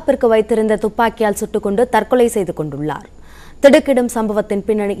பாதுகாப்பிற்கு வைத்திருந்த துப்பாக்கியால் சுட்டுக்கொண்டு தற்கொலை செய்து கொண்டுள்ளார். திடுக்கிடும் சம்பவத்தின்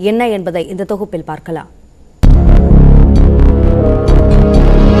பின்னணி என்ன என்பதை இந்த தொகுப்பில் பார்க்கலாம்.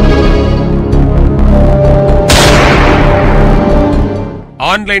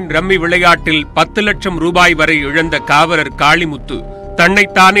 ஆன்லைன் ரம்மி விளையாட்டில் 10 லட்சம் ரூபாய் வரை இழந்த காவலர் காளிமுத்து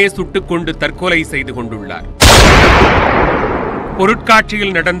தன்னைத்தானே சுட்டுக்கொண்டு தற்கொலை செய்து கொண்டுள்ளார்.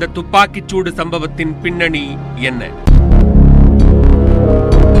 பொருட்காட்சியில் நடந்த துப்பாக்கிச்சூடு சம்பவத்தின் பின்னணி என்ன?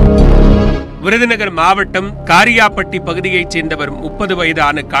 விருதுநகர் மாவட்டம் காரியாப்பட்டி பகுதியைச் சேர்ந்தவர் 30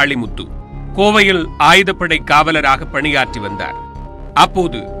 வயதான காளிமுத்து கோவையில் ஆயுதப்படை காவலராக பணியாற்றி வந்தார்.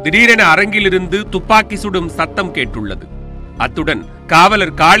 அப்போது திடீரென அரங்கிலிருந்து துப்பாக்கி சுடும் சத்தம் கேட்டுள்ளது. அத்துடன்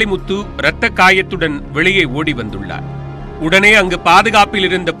காவலர் காளிமுத்து இரத்த காயத்துடன் வெளியே ஓடி வந்துள்ளார். உடனே அங்கு பாதுகாப்பில்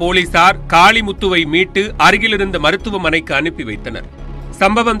இருந்த போலீசார் காளிமுத்துவை மீட்டு அருகிலிருந்த மருத்துவமனைக்கு அனுப்பி வைத்தனர்.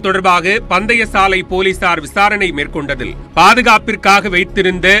 சம்பவம் தொடர்பாக பந்தய சாலை போலீசார் விசாரணை மேற்கொண்டதில் பாதுகாப்பிற்காக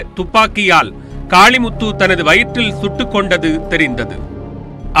வைத்திருந்த துப்பாக்கியால் காளிமுத்து தனது வயிற்றில் சுட்டுக் கொண்டது தெரிந்தது.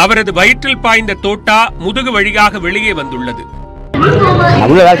 அவரது வயிற்றில் பாய்ந்த தோட்டா முதுகு வழியாக வெளியே வந்துள்ளது.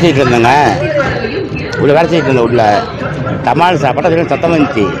 உள்ள வேலை செய்யிட்டு இருந்தேங்க. உள்ள வேலை செய்யிட்டு இருந்தேன். உள்ள தமால் பட்டத்தில் சத்தம்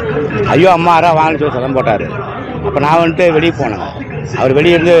வந்துச்சு. ஐயோ அம்மா யாரா வாங்கன்னு சொல்லி சத்தம் போட்டார். அப்போ நான் வந்துட்டு வெளியே போனேன். அவர்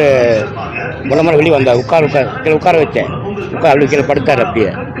வெளியே இருந்து முறை வெளியே வந்தார். கீழே உட்கார வச்சேன். அப்படி கீழே படுத்தார்.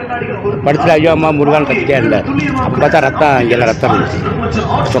 அப்படியே படுத்துட்டு ஐயோ அம்மா முருகான்னு கத்திட்டே இருந்தார். அப்போ பார்த்தா ரத்தம் இங்கெல்லாம் ரத்தம் இருந்துச்சு.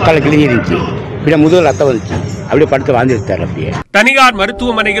 சொக்கால கிழிஞ்சி இருந்துச்சு. இப்படி முதுகில் ரத்தம் வந்துச்சு. அப்படியே படுத்து வாழ்ந்துருத்தார். அப்படியே தனியார்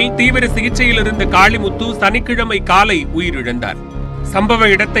மருத்துவமனையில் தீவிர சிகிச்சையில் இருந்த காளிமுத்து சனிக்கிழமை காலை உயிரிழந்தார். சம்பவ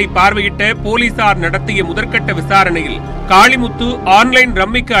இடத்தை பார்வையிட்ட போலீசார் நடத்திய முதற்கட்ட விசாரணையில் காளிமுத்து ஆன்லைன்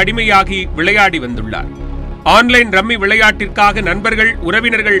ரம்மிக்கு அடிமையாகி விளையாடி வந்துள்ளார். ஆன்லைன் ரம்மி விளையாட்டிற்காக நண்பர்கள்,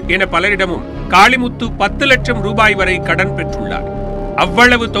 உறவினர்கள் என பலரிடமும் காளிமுத்து 10 லட்சம் ரூபாய் வரை கடன் பெற்றுள்ளார்.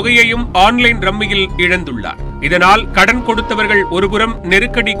 அவ்வளவு தொகையையும் ஆன்லைன் ரம்மியில் இழந்துள்ளார். இதனால் கடன் கொடுத்தவர்கள் ஒருபுறம்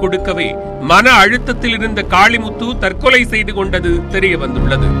நெருக்கடி கொடுக்கவே மன அழுத்தத்தில் இருந்த காளிமுத்து தற்கொலை செய்து கொண்டது தெரிய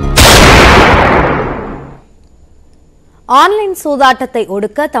வந்துள்ளது. ஆன்லைன் சூதாட்டத்தை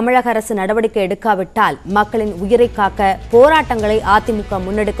ஒடுக்க தமிழக அரசு நடவடிக்கை எடுக்காவிட்டால் மக்களின் உயிரை காக்க போராட்டங்களை அதிமுக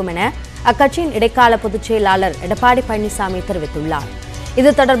முன்னெடுக்கும் என அக்கட்சியின் இடைக்கால பொதுச் செயலாளர் எடப்பாடி பழனிசாமி தெரிவித்துள்ளார். இது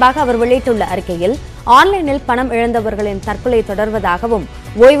தொடர்பாக அவர் வெளியிட்டுள்ள அறிக்கையில் ஆன்லைனில் பணம் இழந்தவர்களின் தற்கொலை தொடர்வதாகவும்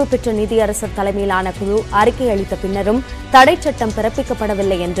ஓய்வு பெற்ற நீதியரசர் தலைமையிலான குழு அறிக்கை அளித்த பின்னரும் தடை சட்டம்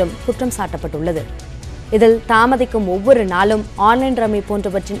பிறப்பிக்கப்படவில்லை என்றும் குற்றம் சாட்டப்பட்டுள்ளது. இதில் தாமதிக்கும் ஒவ்வொரு நாளும் ஆன்லைன் ரம்மி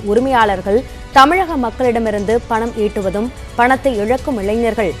போன்றவற்றின் உரிமையாளர்கள் தமிழக மக்களிடமிருந்து பணம் ஈட்டுவதும் பணத்தை இழக்கும்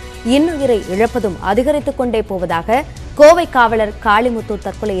இளைஞர்கள் இன்னுயிரை இழப்பதும் அதிகரித்துக் கொண்டே போவதாக கோவை காவலர் காளிமுத்து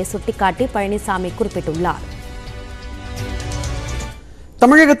தற்கொலையை சுட்டிக்காட்டி பழனிசாமி குறிப்பிட்டுள்ளார்.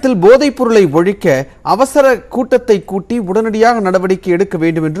 தமிழகத்தில் போதைப் பொருளை ஒழிக்க அவசர கூட்டத்தை கூட்டி உடனடியாக நடவடிக்கை எடுக்க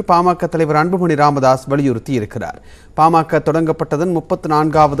வேண்டும் என்று பாமக தலைவர் அன்புமணி ராமதாஸ் வலியுறுத்தியிருக்கிறார். பாமக தொடங்கப்பட்டதன்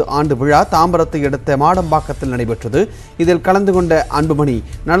 34வது ஆண்டு விழா தாம்பரத்தை அடுத்த மாடம்பாக்கத்தில் நடைபெற்றது. இதில் கலந்து கொண்ட அன்புமணி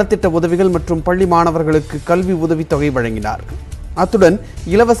நலத்திட்ட உதவிகள் மற்றும் பள்ளி மாணவர்களுக்கு கல்வி உதவித்தொகை வழங்கினார். அத்துடன்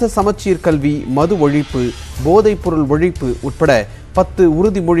இலவச சமச்சீர் கல்வி, மது ஒழிப்பு, போதைப் பொருள் ஒழிப்பு உட்பட 10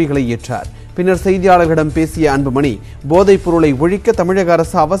 உறுதிமொழிகளை ஏற்றார். பின்னர் செய்தியாளர்களிடம் பேசிய அன்புமணி போதைப் பொருளை ஒழிக்க தமிழக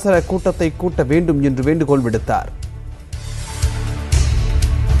அரசு அவசர கூட்டத்தை கூட்ட வேண்டும் என்று வேண்டுகோள் விடுத்தார்.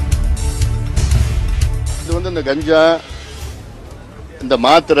 இது இந்த கஞ்சா, இந்த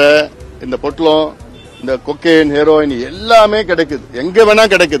மாத்திரை, இந்த பொட்டலம், இந்த கொக்கைன், ஹெரோயின் எல்லாமே கிடைக்குது. எங்க வேணா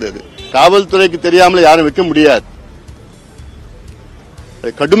கிடைக்குது. அது காவல்துறைக்கு தெரியாமல யாரும் விற்க முடியாது.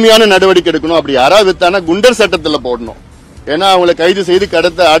 கடுமையான நடவடிக்கை எடுக்கணும். அப்படி யாராவது வித்தானா குண்டர் சட்டத்தில் போடணும். ஏன்னா அவங்களை கைது செய்து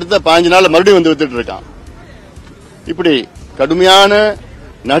அடுத்த 5 நாள் மறுபடியும் வந்து வித்துட்டு இருக்கான். இப்படி கடுமையான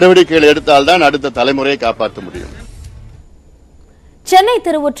நடவடிக்கைகள் எடுத்தால்தான் அடுத்த தலைமுறையை காப்பாற்ற முடியும். சென்னை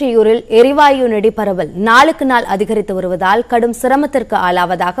திருவொற்றியூரில் எரிவாயு நெடி பரவல் நாளுக்கு நாள் அதிகரித்து வருவதால் கடும் சிரமத்திற்கு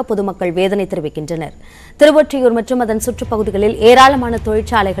ஆளாவதாக பொதுமக்கள் வேதனை தெரிவிக்கின்றனர். திருவொற்றியூர் மற்றும் அதன் சுற்றுப்பகுதிகளில் ஏராளமான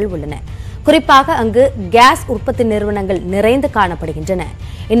தொழிற்சாலைகள் உள்ளன. குறிப்பாக அங்கு கேஸ் உற்பத்தி நிறுவனங்கள் நிறைந்து காணப்படுகின்றன.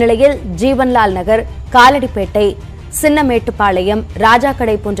 இந்நிலையில் ஜீவன்லால் நகர், காலடிப்பேட்டை, சின்னமேட்டுப்பாளையம்,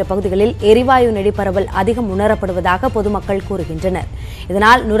 ராஜாக்கடை போன்ற பகுதிகளில் எரிவாயு நெடி பரவல் அதிகம் உணரப்படுவதாக பொதுமக்கள் கூறுகின்றனர்.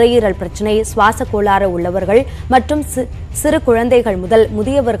 இதனால் நுரையீரல் பிரச்சினை, சுவாச கோளாறு உள்ளவர்கள் மற்றும் சிறு குழந்தைகள் முதல்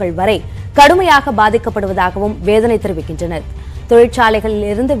முதியவர்கள் வரை கடுமையாக பாதிக்கப்படுவதாகவும் வேதனை தெரிவிக்கின்றனர். தொழிற்சாலைகளில்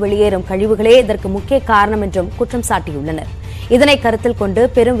இருந்து வெளியேறும் கழிவுகளே இதற்கு முக்கிய காரணம் என்றும் குற்றம் சாட்டியுள்ளனர். இதனை கருத்தில் கொண்டு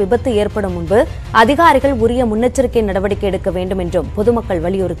பெரும் விபத்து ஏற்படும் முன்பு அதிகாரிகள் உரிய முன்னெச்சரிக்கை நடவடிக்கை எடுக்க வேண்டும் என்றும் பொதுமக்கள்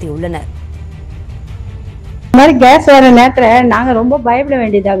வலியுறுத்தியுள்ளனர். இந்த மாதிரி கேஸ் வர நேரத்தில் நாங்கள் ரொம்ப பயப்பட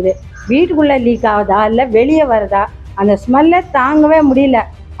வேண்டியதாகுது. வீட்டுக்குள்ளே லீக் ஆகுதா இல்லை வெளியே வருதா, அந்த ஸ்மெல்லை தாங்கவே முடியல.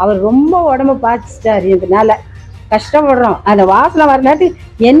 அவர் ரொம்ப உடம்பு பாதிச்சிட்டாரு. இதனால கஷ்டப்படுறோம். அந்த வாசனை வர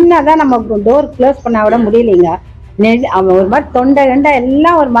நேரத்துக்கு என்னதான் நம்ம டோர் க்ளோஸ் பண்ண விட முடியலைங்க. அவன் ஒரு மாதிரி தொண்டை கண்டை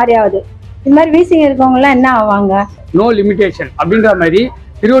எல்லாம் ஒரு மாதிரி ஆகுது. இந்த மாதிரி வீசிங் இருக்கவங்கலாம் என்ன ஆவாங்க? நோ லிமிடேஷன் அப்படின்ற மாதிரி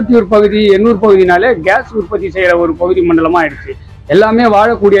திருவொற்றியூர் பகுதி, எண்ணூர் பகுதினாலே கேஸ் உற்பத்தி செய்யற ஒரு பகுதி மண்டலமா ஆயிடுச்சு. எல்லாமே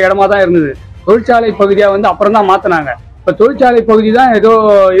வாழக்கூடிய இடமா தான் இருந்தது. தொழிற்சாலை பகுதியா அப்புறம் தான் மாத்தினாங்க. இப்ப தொழிற்சாலை பகுதி தான் ஏதோ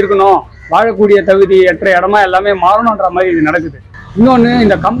இருக்கணும், வாழக்கூடிய தகுதி ஏற்ற இடமா எல்லாமே மாறணும்ன்ற மாதிரி இது நடக்குது. இன்னொன்னு,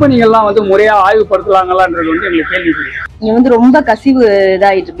 இந்த கம்பெனிகள்லாம் முறையா ஆய்வுபடுத்தலாங்களான்றது எங்களுக்கு கேள்விக்குரிய. இங்க ரொம்ப கசிவு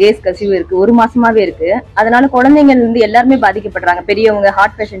இதாயிட்டு, கேஸ் கசிவு இருக்கு, 1 மாசமாவே இருக்கு. அதனால குழந்தைங்க எல்லாருமே பாதிக்கப்படுறாங்க. பெரியவங்க,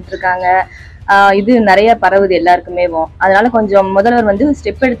 ஹார்ட் பேஷண்ட் இருக்காங்க. இது நிறைய பரவுது எல்லாருக்குமே. அதனால கொஞ்சம் முதல்வர்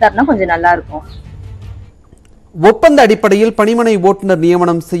ஸ்டெப் எடுத்தாருன்னா கொஞ்சம் நல்லா இருக்கும். ஒப்பந்த அடிப்படையில் பணிமனை ஓட்டுநர்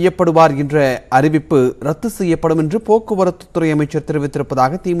நியமனம் செய்யப்படுவார் என்ற அறிவிப்பு ரத்து செய்யப்படும் என்று போக்குவரத்துத்துறை அமைச்சர்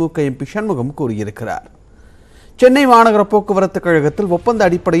தெரிவித்திருப்பதாக திமுக எம்பி சண்முகம் கூறியிருக்கிறார். சென்னை மாநகர போக்குவரத்து கழகத்தில் ஒப்பந்த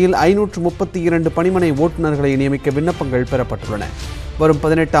அடிப்படையில் 532 பணிமனை ஓட்டுநர்களை நியமிக்க விண்ணப்பங்கள் பெறப்பட்டுள்ளன. வரும்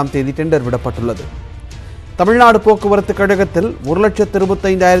 18ஆம் தேதி டெண்டர் விடப்பட்டுள்ளது. தமிழ்நாடு போக்குவரத்து கழகத்தில்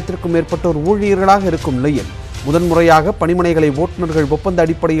 1,25,000க்கும் மேற்பட்டோர் ஊழியர்களாக இருக்கும் நிலையில் முதன்முறையாக பணிமனைகளை ஓட்டுநர்கள் ஒப்பந்த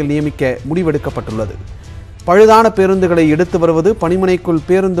அடிப்படையில் நியமிக்க முடிவெடுக்கப்பட்டுள்ளது. பழுதான பேருந்துகளை எடுத்து வருவது, பணிமனைக்குள்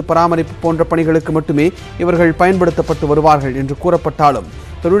பேருந்து பராமரிப்பு போன்ற பணிகளுக்கு மட்டுமே இவர்கள் பயன்படுத்தப்பட்டு வருவார்கள் என்று கூறப்பட்டாலும்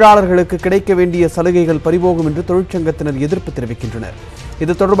தொழிலாளர்களுக்கு கிடைக்க வேண்டிய சலுகைகள் பறிபோகும் என்று தொழிற்சங்கத்தினர் எதிர்ப்பு தெரிவிக்கின்றனர்.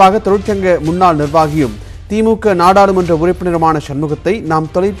 இது தொடர்பாக தொழிற்சங்க முன்னாள் நிர்வாகியும் திமுக நாடாளுமன்ற உறுப்பினருமான சண்முகத்தை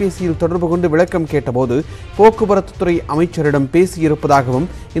நாம் தொலைபேசியில் தொடர்பு கொண்டு விளக்கம் கேட்டபோது போக்குவரத்துத்துறை அமைச்சரிடம் பேசியிருப்பதாகவும்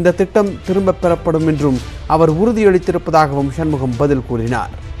இந்த திட்டம் திரும்பப் பெறப்படும் என்றும் அவர் உறுதியளித்திருப்பதாகவும் சண்முகம் பதில்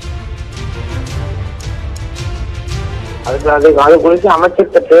கூறினார். அது குறித்து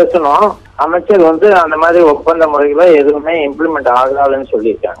அமைச்சர்கிட்ட பேசணும். அமைச்சர் அந்த மாதிரி ஒப்பந்த முறைகளை எதுவுமே இம்ப்ளிமெண்ட் ஆகலான்னு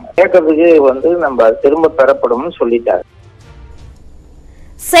சொல்லியிருக்காங்க. கேட்கறதுக்கு நம்ம திரும்ப பெறப்படும் சொல்லிட்டாரு.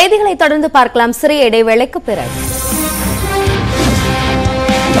 செய்திகளை தொடர்ந்து பார்க்கலாம் சிறிய இடைவேளைக்கு பிறகு.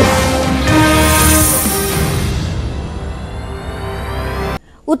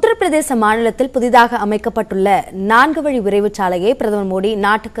 உத்தரப்பிரதேச மாநிலத்தில் புதிதாக அமைக்கப்பட்டுள்ள 4 வழி விரைவு சாலையை பிரதமர் மோடி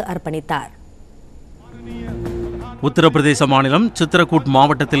நாட்டுக்கு அர்ப்பணித்தார். உத்தரப்பிரதேச மாநிலம் சித்ரகூட்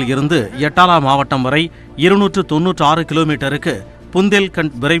மாவட்டத்தில் இருந்து எட்டாலா மாவட்டம் வரை 296 கிலோமீட்டருக்கு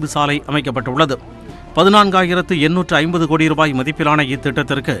புந்தேல்கண்ட் விரைவு சாலை அமைக்கப்பட்டுள்ளது. 14,850 கோடி ரூபாய் மதிப்பிலான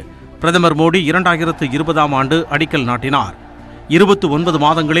இத்திட்டத்திற்கு பிரதமர் மோடி 2020ஆம் ஆண்டு அடிக்கல் நாட்டினார். 29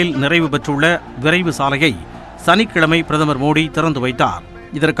 மாதங்களில் நிறைவு பெற்றுள்ள விரைவு சாலையை சனிக்கிழமை பிரதமர் மோடி திறந்து வைத்தார்.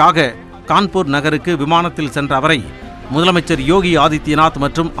 இதற்காக கான்பூர் நகருக்கு விமானத்தில் சென்ற அவரை முதலமைச்சர் யோகி ஆதித்யநாத்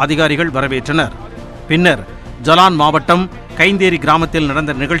மற்றும் அதிகாரிகள் வரவேற்றனர். பின்னர் ஜலான் மாவட்டம் கைந்தேரி கிராமத்தில்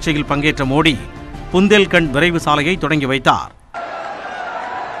நடந்த நிகழ்ச்சியில் பங்கேற்ற மோடி புந்தேல்கண்ட் விரைவு சாலையை தொடங்கி வைத்தார்.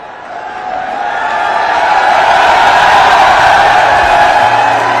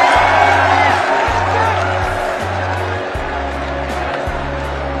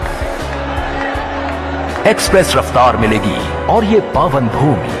 एक्सप्रेस रफ्तार मिलेगी और ये पावन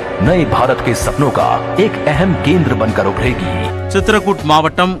भूमि नए भारत के सपनों का एक अहम केंद्र बनकर उभरेगी. சித்ரகூட்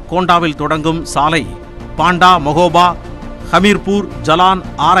மாவட்டம் கோண்டாவில் தொடங்கும் சாலை பாண்டா, மகோபா, ஹமீர்பூர், ஜலான்,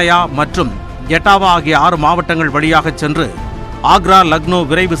 ஆரயா மற்றும் எட்டாவா ஆகிய 6 மாவட்டங்கள் வழியாக சென்று ஆக்ரா லக்னோ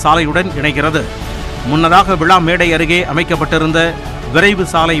விரைவு சாலையுடன் இணைகிறது. முன்னதாக விழா மேடை அருகே அமைக்கப்பட்டிருந்த விரைவு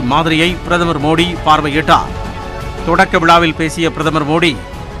சாலை மாதிரியை பிரதமர் மோடி பார்வையிட்டார். தொடக்க விழாவில் பேசிய பிரதமர் மோடி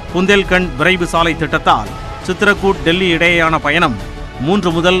புந்தேல்கண்ட் விரைவு சாலை திட்டத்தால் சித்ரகூட் டெல்லி இடையேயான பயணம்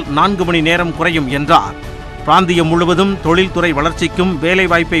 3 முதல் 4 மணி நேரம் குறையும் என்றார். பிராந்தியம் முழுவதும் தொழில்துறை வளர்ச்சிக்கும்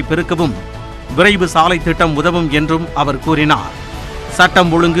வேலைவாய்ப்பை பெருக்கவும் விரைவு சாலை திட்டம் உதவும் என்றும் அவர் கூறினார். சட்டம்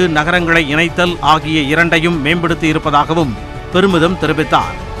ஒழுங்கு, நகரங்களை இணைத்தல் ஆகிய இரண்டையும் மேம்படுத்தி இருப்பதாகவும் பெருமிதம்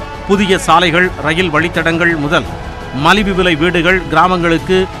தெரிவித்தார். புதிய சாலைகள், ரயில் வழித்தடங்கள் முதல் மலிவு விலை வீடுகள்,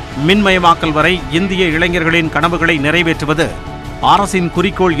 கிராமங்களுக்கு மின்மயமாக்கல் வரை இந்திய இளைஞர்களின் கனவுகளை நிறைவேற்றுவது அரசின்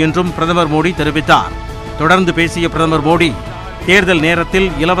குறிக்கோள் என்றும் பிரதமர் மோடி தெரிவித்தார். தொடர்ந்து பேசிய பிரதமர் மோடி தேர்தல் நேரத்தில்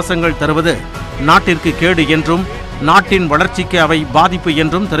இலவசங்கள் தருவது நாட்டிற்கு கேடு என்றும் நாட்டின் வளர்ச்சிக்கு அவை பாதிப்பு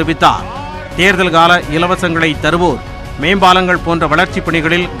என்றும் தெரிவித்தார். தேர்தல் கால இலவசங்களை தருவோர் மேம்பாலங்கள் போன்ற வளர்ச்சிப்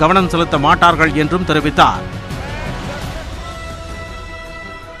பணிகளில் கவனம் செலுத்த மாட்டார்கள் என்றும் தெரிவித்தார்.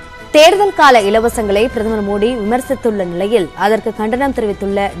 தேர்தல் கால இலவசங்களை பிரதமர் மோடி விமர்சித்துள்ள நிலையில் அதற்கு கண்டனம்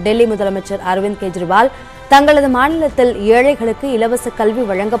தெரிவித்துள்ள டெல்லி முதலமைச்சர் அரவிந்த் கெஜ்ரிவால் தங்களது மாநிலத்தில் ஏழைகளுக்கு இலவச கல்வி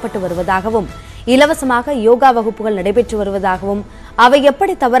வழங்கப்பட்டு வருவதாகவும் இலவசமாக யோகா வகுப்புகள் நடைபெற்று வருவதாகவும் அவை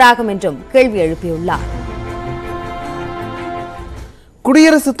எப்படி தவறாகும் என்றும் கேள்வி எழுப்பியுள்ளார்.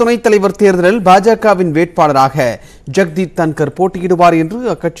 குடியரசு துணைத் தலைவர் தேர்தலில் பாஜகவின் வேட்பாளராக ஜக்தீப் தன்கர் போட்டியிடுவார் என்று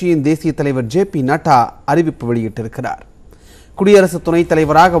அக்கட்சியின் தேசிய தலைவர் ஜே.பி. நட்டா அறிவிப்பு வெளியிட்டிருக்கிறார். குடியரசு துணைத்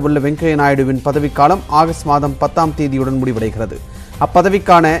தலைவராக உள்ள வெங்கையா நாயுடுவின் பதவிக்காலம் ஆகஸ்ட் மாதம் 10ஆம் தேதியுடன் முடிவடைகிறது.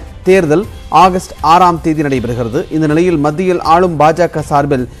 அப்பதவிக்கான தேர்தல் ஆகஸ்ட் 6ஆம் தேதி நடைபெறுகிறது. இந்த நிலையில் மத்தியில் ஆளும் பாஜக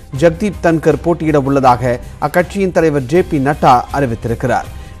சார்பில் ஜக்தீப் தன்கர் போட்டியிட உள்ளதாக அக்கட்சியின் தலைவர் ஜே.பி. நட்டா அறிவித்திருக்கிறார்.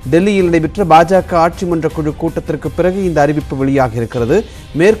 டெல்லியில் நடைபெற்ற பாஜக ஆட்சி மன்ற குழு கூட்டத்திற்கு பிறகு இந்த அறிவிப்பு வெளியாகி இருக்கிறது.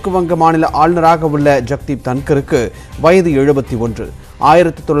 மேற்கு வங்க மாநில ஆளுநராக உள்ள ஜக்தீப் தன்கருக்கு வயது 71.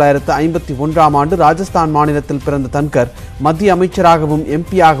 1951ஆம் ஆண்டு ராஜஸ்தான் மாநிலத்தில் பிறந்த தன்கர் மத்திய அமைச்சராகவும்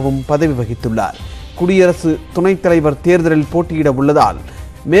எம்பியாகவும் பதவி வகித்துள்ளார். குடியரசு துணைத் தலைவர் தேர்தலில் போட்டியிட உள்ளதால்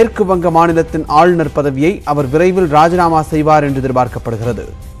மேற்கு வங்க மாநிலத்தின் ஆளுநர் பதவியை அவர் விரைவில் ராஜினாமா செய்வார் என்று எதிர்பார்க்கப்படுகிறது.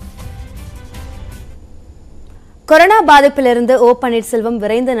 கொரோனா பாதிப்பிலிருந்து ஓ பன்னீர்செல்வம்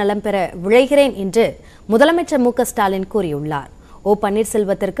விரைந்து நலம் பெற விழைகிறேன் என்று முதலமைச்சர் மு.க. ஸ்டாலின் கூறியுள்ளார். ஓ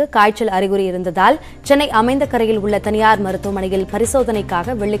பன்னீர்செல்வத்திற்கு காய்ச்சல் அறிகுறி இருந்ததால் சென்னை அமைந்தகரையில் உள்ள தனியார் மருத்துவமனையில்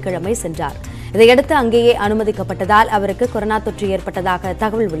பரிசோதனைக்காக வெள்ளிக்கிழமை சென்றார். இதையடுத்து அங்கேயே அனுமதிக்கப்பட்டதால் அவருக்கு கொரோனா தொற்று ஏற்பட்டதாக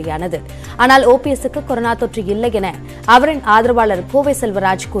தகவல் வெளியானது. ஆனால் ஓபிஎஸ்க்கு கொரோனா தொற்று இல்லை என அவரின் ஆதரவாளர் கோவை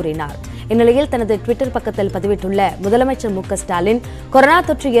செல்வராஜ் கூறினார். இந்நிலையில் தனது ட்விட்டர் பக்கத்தில் பதிவிட்டுள்ள முதலமைச்சர் மு.க. ஸ்டாலின் கொரோனா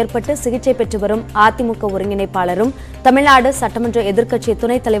தொற்று ஏற்பட்டு சிகிச்சை பெற்று வரும் அதிமுக ஒருங்கிணைப்பாளரும் தமிழ்நாடு சட்டமன்ற எதிர்க்கட்சி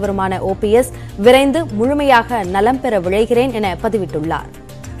துணைத் தலைவருமான ஓபிஎஸ் விரைந்து முழுமையாக நலம் பெற விழைகிறேன் என பதிவிட்டுள்ளார்.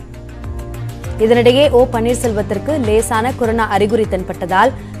 இதனிடையே ஓ பன்னீர்செல்வத்திற்கு லேசான கொரோனா அறிகுறி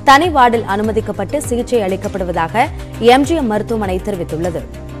தென்பட்டதால் தனி வார்டில் அனுமதிக்கப்பட்டு சிகிச்சை அளிக்கப்படுவதாக எம்ஜிஎம் மருத்துவமனை தெரிவித்துள்ளது.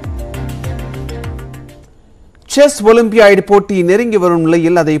 செஸ் ஒலிம்பியாய்டு போட்டி நெருங்கி வரும்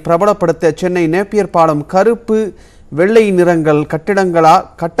நிலையில் அதை பிரபலப்படுத்த சென்னை நேப்பியர் பாலம் கருப்பு வெள்ளை நிறங்கள்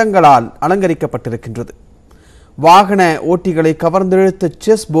கட்டங்களால் அலங்கரிக்கப்பட்டிருக்கின்றது. வாகன ஓட்டிகளை கவர்ந்தெழுத்த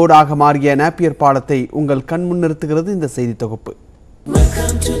செஸ் போர்டாக மாறிய நேப்பியர் பாலத்தை உங்கள் கண் முன் நிறுத்துகிறது இந்த செய்தி தொகுப்பு.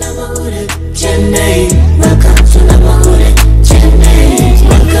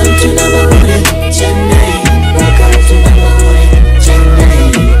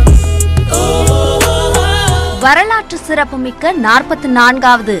 வரலாற்று சிறப்புமிக்க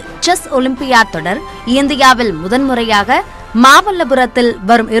 44வது செஸ் ஒலிம்பியாட் தொடர் இந்தியாவில் முதன்முறையாக மாமல்லபுரத்தில்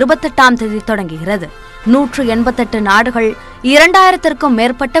வரும் 28ஆம் தேதி தொடங்குகிறது. 188 நாடுகள் 2000த்திற்கும்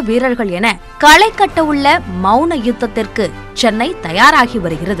மேற்பட்ட வீரர்கள் என களை கட்ட உள்ள மௌன யுத்தத்திற்கு சென்னை தயாராகி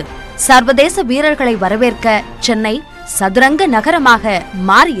வருகிறது. சர்வதேச வீரர்களை வரவேற்க சென்னை சதுரங்க நகரமாக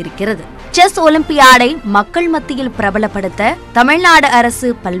மாறியிருக்கிறது. செஸ் ஒலிம்பியாடை மக்கள் மத்தியில் பிரபலப்படுத்த தமிழ்நாடு அரசு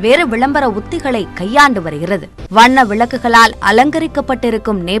பல்வேறு விளம்பர உத்திகளை கையாண்டு வருகிறது. வண்ண விளக்குகளால்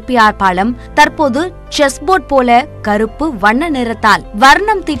அலங்கரிக்கப்பட்டிருக்கும் நேப்பியார் பாலம் தற்போது செஸ் போர்ட் போல கருப்பு வண்ண நிறத்தால்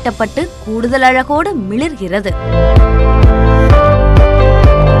வர்ணம் தீட்டப்பட்டு கூடுதல் அழகோடு மிளிர்கிறது.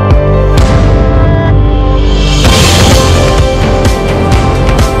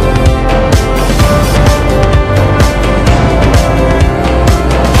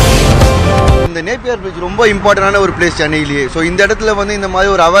 இந்த நேப்பியர் பிரிட்ஜ் ரொம்ப இம்பார்ட்டண்டான ஒரு பிளேஸ் சென்னையிலேயே. ஸோ இந்த இடத்துல வந்து இந்த மாதிரி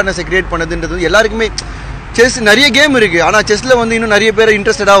ஒரு அவேர்னஸை கிரியேட் பண்ணதுன்றது எல்லாருக்குமே செஸ் நிறைய கேம் இருக்குது, ஆனால் செஸ்ஸில் வந்து இன்னும் நிறைய பேர்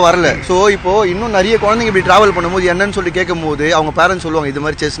இன்ட்ரெஸ்டடாக வரல. ஸோ இப்போது இன்னும் நிறைய குழந்தைங்க இப்படி ட்ராவல் பண்ணும்போது என்னன்னு சொல்லி கேட்கும்போது அவங்க பேரண்ட்ஸ் சொல்லுவாங்க இது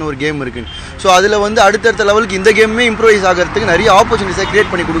மாதிரி செஸ்னு ஒரு கேம் இருக்குன்னு. ஸோ அதில் வந்து அடுத்தடுத்த லெவலுக்கு இந்த கேமே இம்ப்ரூவைஸ் ஆகிறதுக்கு நிறைய ஆப்பர்ச்சுனிட்டிஸை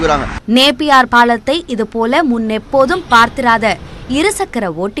கிரியேட் பண்ணி கொடுக்குறாங்க. நேப்பியார் பாலத்தை இது போல முன்னெப்போதும் பார்த்திராத இருசக்கர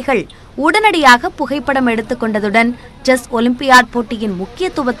ஓட்டிகள் உடனடியாக புகைப்படம் எடுத்துக்கொண்டதுடன் செஸ் ஒலிம்பியாட் போட்டியின்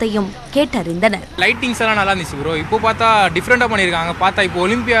முக்கியத்துவத்தையும் கேட்டறிந்தனர். லைட்டிங்ஸ் எல்லாம் நல்லா இருந்துச்சு ப்ரோ. இப்போ பார்த்தா டிஃப்ரெண்டாக பண்ணியிருக்காங்க. பார்த்தா இப்போ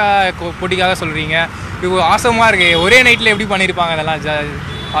ஒலிம்பியா போட்டிக்காக சொல்கிறீங்க, இப்போ ஆசமாக இருக்கு. ஒரே நைட்டில் எப்படி பண்ணியிருப்பாங்க அதெல்லாம்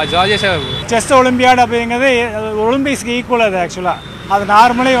ஜார்ஜஸாக. செஸ் ஒலிம்பியாட் அப்படிங்கிறது ஒலிம்பிக்ஸ்க்கு ஈக்குவல். அது ஆக்சுவலாக அது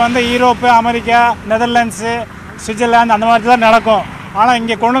நார்மலி வந்து யூரோப்பு, அமெரிக்கா, நெதர்லாண்ட்ஸு, சுவிட்சர்லாந்து அந்த மாதிரி தான் நடக்கும். ஆனால்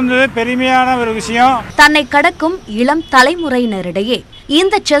இங்கே கொண்டு வந்தது பெருமையான ஒரு விஷயம். தன்னை கடக்கும் இளம் தலைமுறையினரிடையே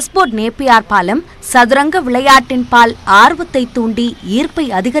இந்த செஸ் போர்ட் நேப்பியார் பாலம் சதுரங்க விளையாட்டின் பால் ஆர்வத்தை தூண்டி ஈர்ப்பை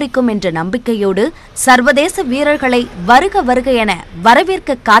அதிகரிக்கும் என்ற நம்பிக்கையோடு சர்வதேச வீரர்களை வருக வருக என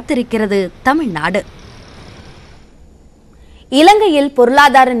வரவேற்க காத்திருக்கிறது தமிழ்நாடு. இலங்கையில்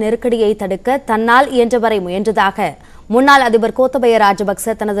பொருளாதார நெருக்கடியை தடுக்க தன்னால் இயன்றவரை முயன்றதாக முன்னாள் அதிபர் கோத்தபய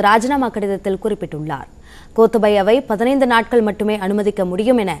ராஜபக்ச தனது ராஜினாமா கடிதத்தில் குறிப்பிட்டுள்ளார். கோத்தபயவை 15 நாட்கள் மட்டுமே அனுமதிக்க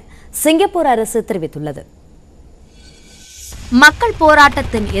முடியும் என சிங்கப்பூர் அரசு தெரிவித்துள்ளது. மக்கள்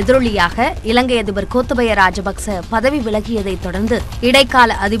போராட்டத்தின் எதிரொலியாக இலங்கை அதிபர் கோத்தபய ராஜபக்ச பதவி விலகியதை தொடர்ந்து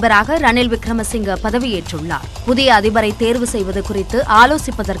இடைக்கால அதிபராக ரணில் விக்ரமசிங்க பதவியேற்றுள்ளார். புதிய அதிபரை தேர்வு செய்வது குறித்து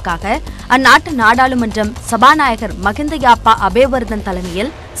ஆலோசிப்பதற்காக அந்நாட்டு நாடாளுமன்றம் சபாநாயகர் மகிந்த யாப்பா அபேவர்தன்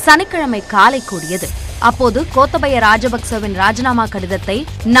தலைமையில் சனிக்கிழமை காலை கூடியது. அப்போது கோத்தபய ராஜபக்சவின் ராஜினாமா கடிதத்தை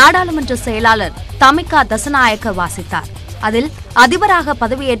நாடாளுமன்ற செயலாளர் தமிகா தசநாயக்க வாசித்தார். அதில் அதிபராக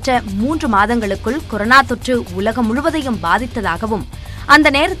பதவியேற்ற 3 மாதங்களுக்குள் கொரோனா தொற்று உலகம் முழுவதையும் பாதித்ததாகவும் அந்த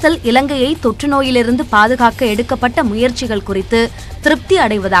நேரத்தில் இலங்கையை தொற்று நோயிலிருந்து பாதுகாக்க எடுக்கப்பட்ட முயற்சிகள் குறித்து திருப்தி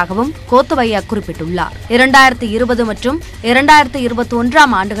அடைவதாகவும் கோத்தபய குறிப்பிட்டுள்ளார். 2020 மற்றும்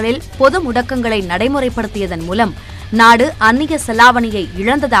 2021 ஆண்டுகளில் பொது முடக்கங்களை நடைமுறைப்படுத்தியதன் மூலம் நாடு அந்நிய செலாவணியை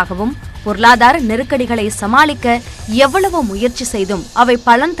இழந்ததாகவும் பொருளாதார நெருக்கடிகளை சமாளிக்க எவ்வளவோ முயற்சி செய்தும் அவை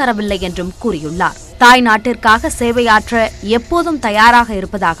பலன் தரவில்லை என்றும் கூறியுள்ளார். தாய் நாட்டிற்காக சேவையாற்ற எப்போதும் தயாராக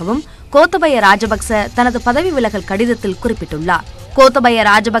இருப்பதாகவும் கோத்தபய ராஜபக்ச தனது பதவி விலகல் கடிதத்தில் குறிப்பிட்டுள்ளார். கோத்தபய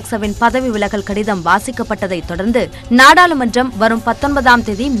ராஜபக்சவின் பதவி விலகல் கடிதம் வாசிக்கப்பட்டதைத் தொடர்ந்து நாடாளுமன்றம் வரும் 19ஆம்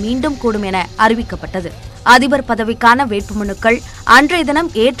தேதி மீண்டும் கூடும் என அறிவிக்கப்பட்டது. அதிபர் பதவிக்கான வேட்புமனுக்கள் அன்றைய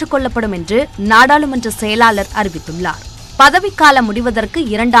தினம் ஏற்றுக்கொள்ளப்படும் என்று நாடாளுமன்ற செயலாளர் அறிவித்துள்ளார். பதவிக்காலம் முடிவதற்கு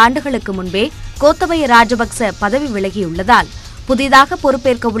 2 ஆண்டுகளுக்கு முன்பே கோத்தபய ராஜபக்ச பதவி விலகியுள்ளதால் புதிதாக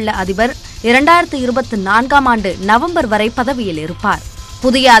பொறுப்பேற்க உள்ள அதிபர் 2024ஆம் ஆண்டு நவம்பர் வரை பதவியில் இருப்பார்.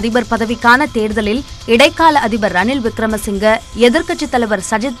 புதிய அதிபர் பதவிக்கான தேர்தலில் இடைக்கால அதிபர் ரணில் விக்ரமசிங்க, எதிர்க்கட்சித் தலைவர்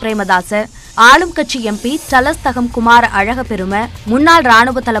சஜித் பிரேமதாச, ஆளும் கட்சி எம்பி டலஸ்தகம் குமார அழகப்பெரும, முன்னாள்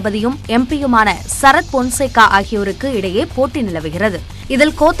ராணுவ தளபதியும் எம்பியுமான சரத் பொன்சேகா ஆகியோருக்கு இடையே போட்டி நிலவுகிறது.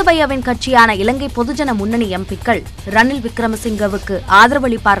 இதில் கோத்தபயவின் கட்சியான இலங்கை பொதுஜன முன்னணி எம்பிக்கள் ரணில் விக்ரமசிங்கவுக்கு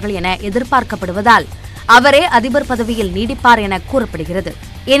ஆதரவளிப்பார்கள் என எதிர்பார்க்கப்படுவதால் அவரே அதிபர் பதவியில் நீடிப்பார் என கூறப்படுகிறது.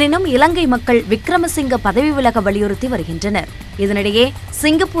 எனினும் இலங்கை மக்கள் விக்ரமசிங்க பதவி விலக வலியுறுத்தி வருகின்றனர். இதனிடையே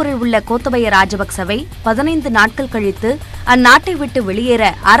சிங்கப்பூரில் உள்ள கோத்தபய ராஜபக்சவை 15 நாட்கள் கழித்து அந்நாட்டை விட்டு வெளியேற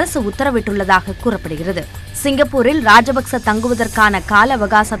அரசு உத்தரவிட்டுள்ளதாக கூறப்படுகிறது. சிங்கப்பூரில் ராஜபக்ச தங்குவதற்கான கால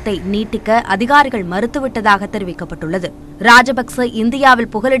அவகாசத்தை நீட்டிக்க அதிகாரிகள் மறுத்துவிட்டதாக தெரிவிக்கப்பட்டுள்ளது. ராஜபக்ச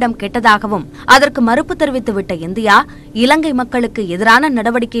இந்தியாவில் புகலிடம் கெட்டதாகவும் அதற்கு மறுப்பு தெரிவித்துவிட்ட இந்தியா இலங்கை மக்களுக்கு எதிரான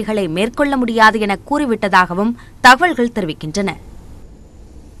நடவடிக்கைகளை மேற்கொள்ள முடியாது என கூறிவிட்டதாகவும் தகவல்கள் தெரிவிக்கின்றன.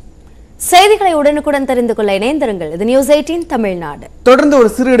 செய்திகளை உடனுக்குடன் தெரிந்து கொள்ள இணைந்திருங்கள். இது News18 தமிழ்நாடு. தொடர்ந்து ஒரு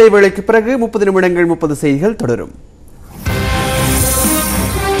சிறு இடைவேளைக்கு பிறகு 30 நிமிடங்கள் 30 செய்திகள் தொடரும்.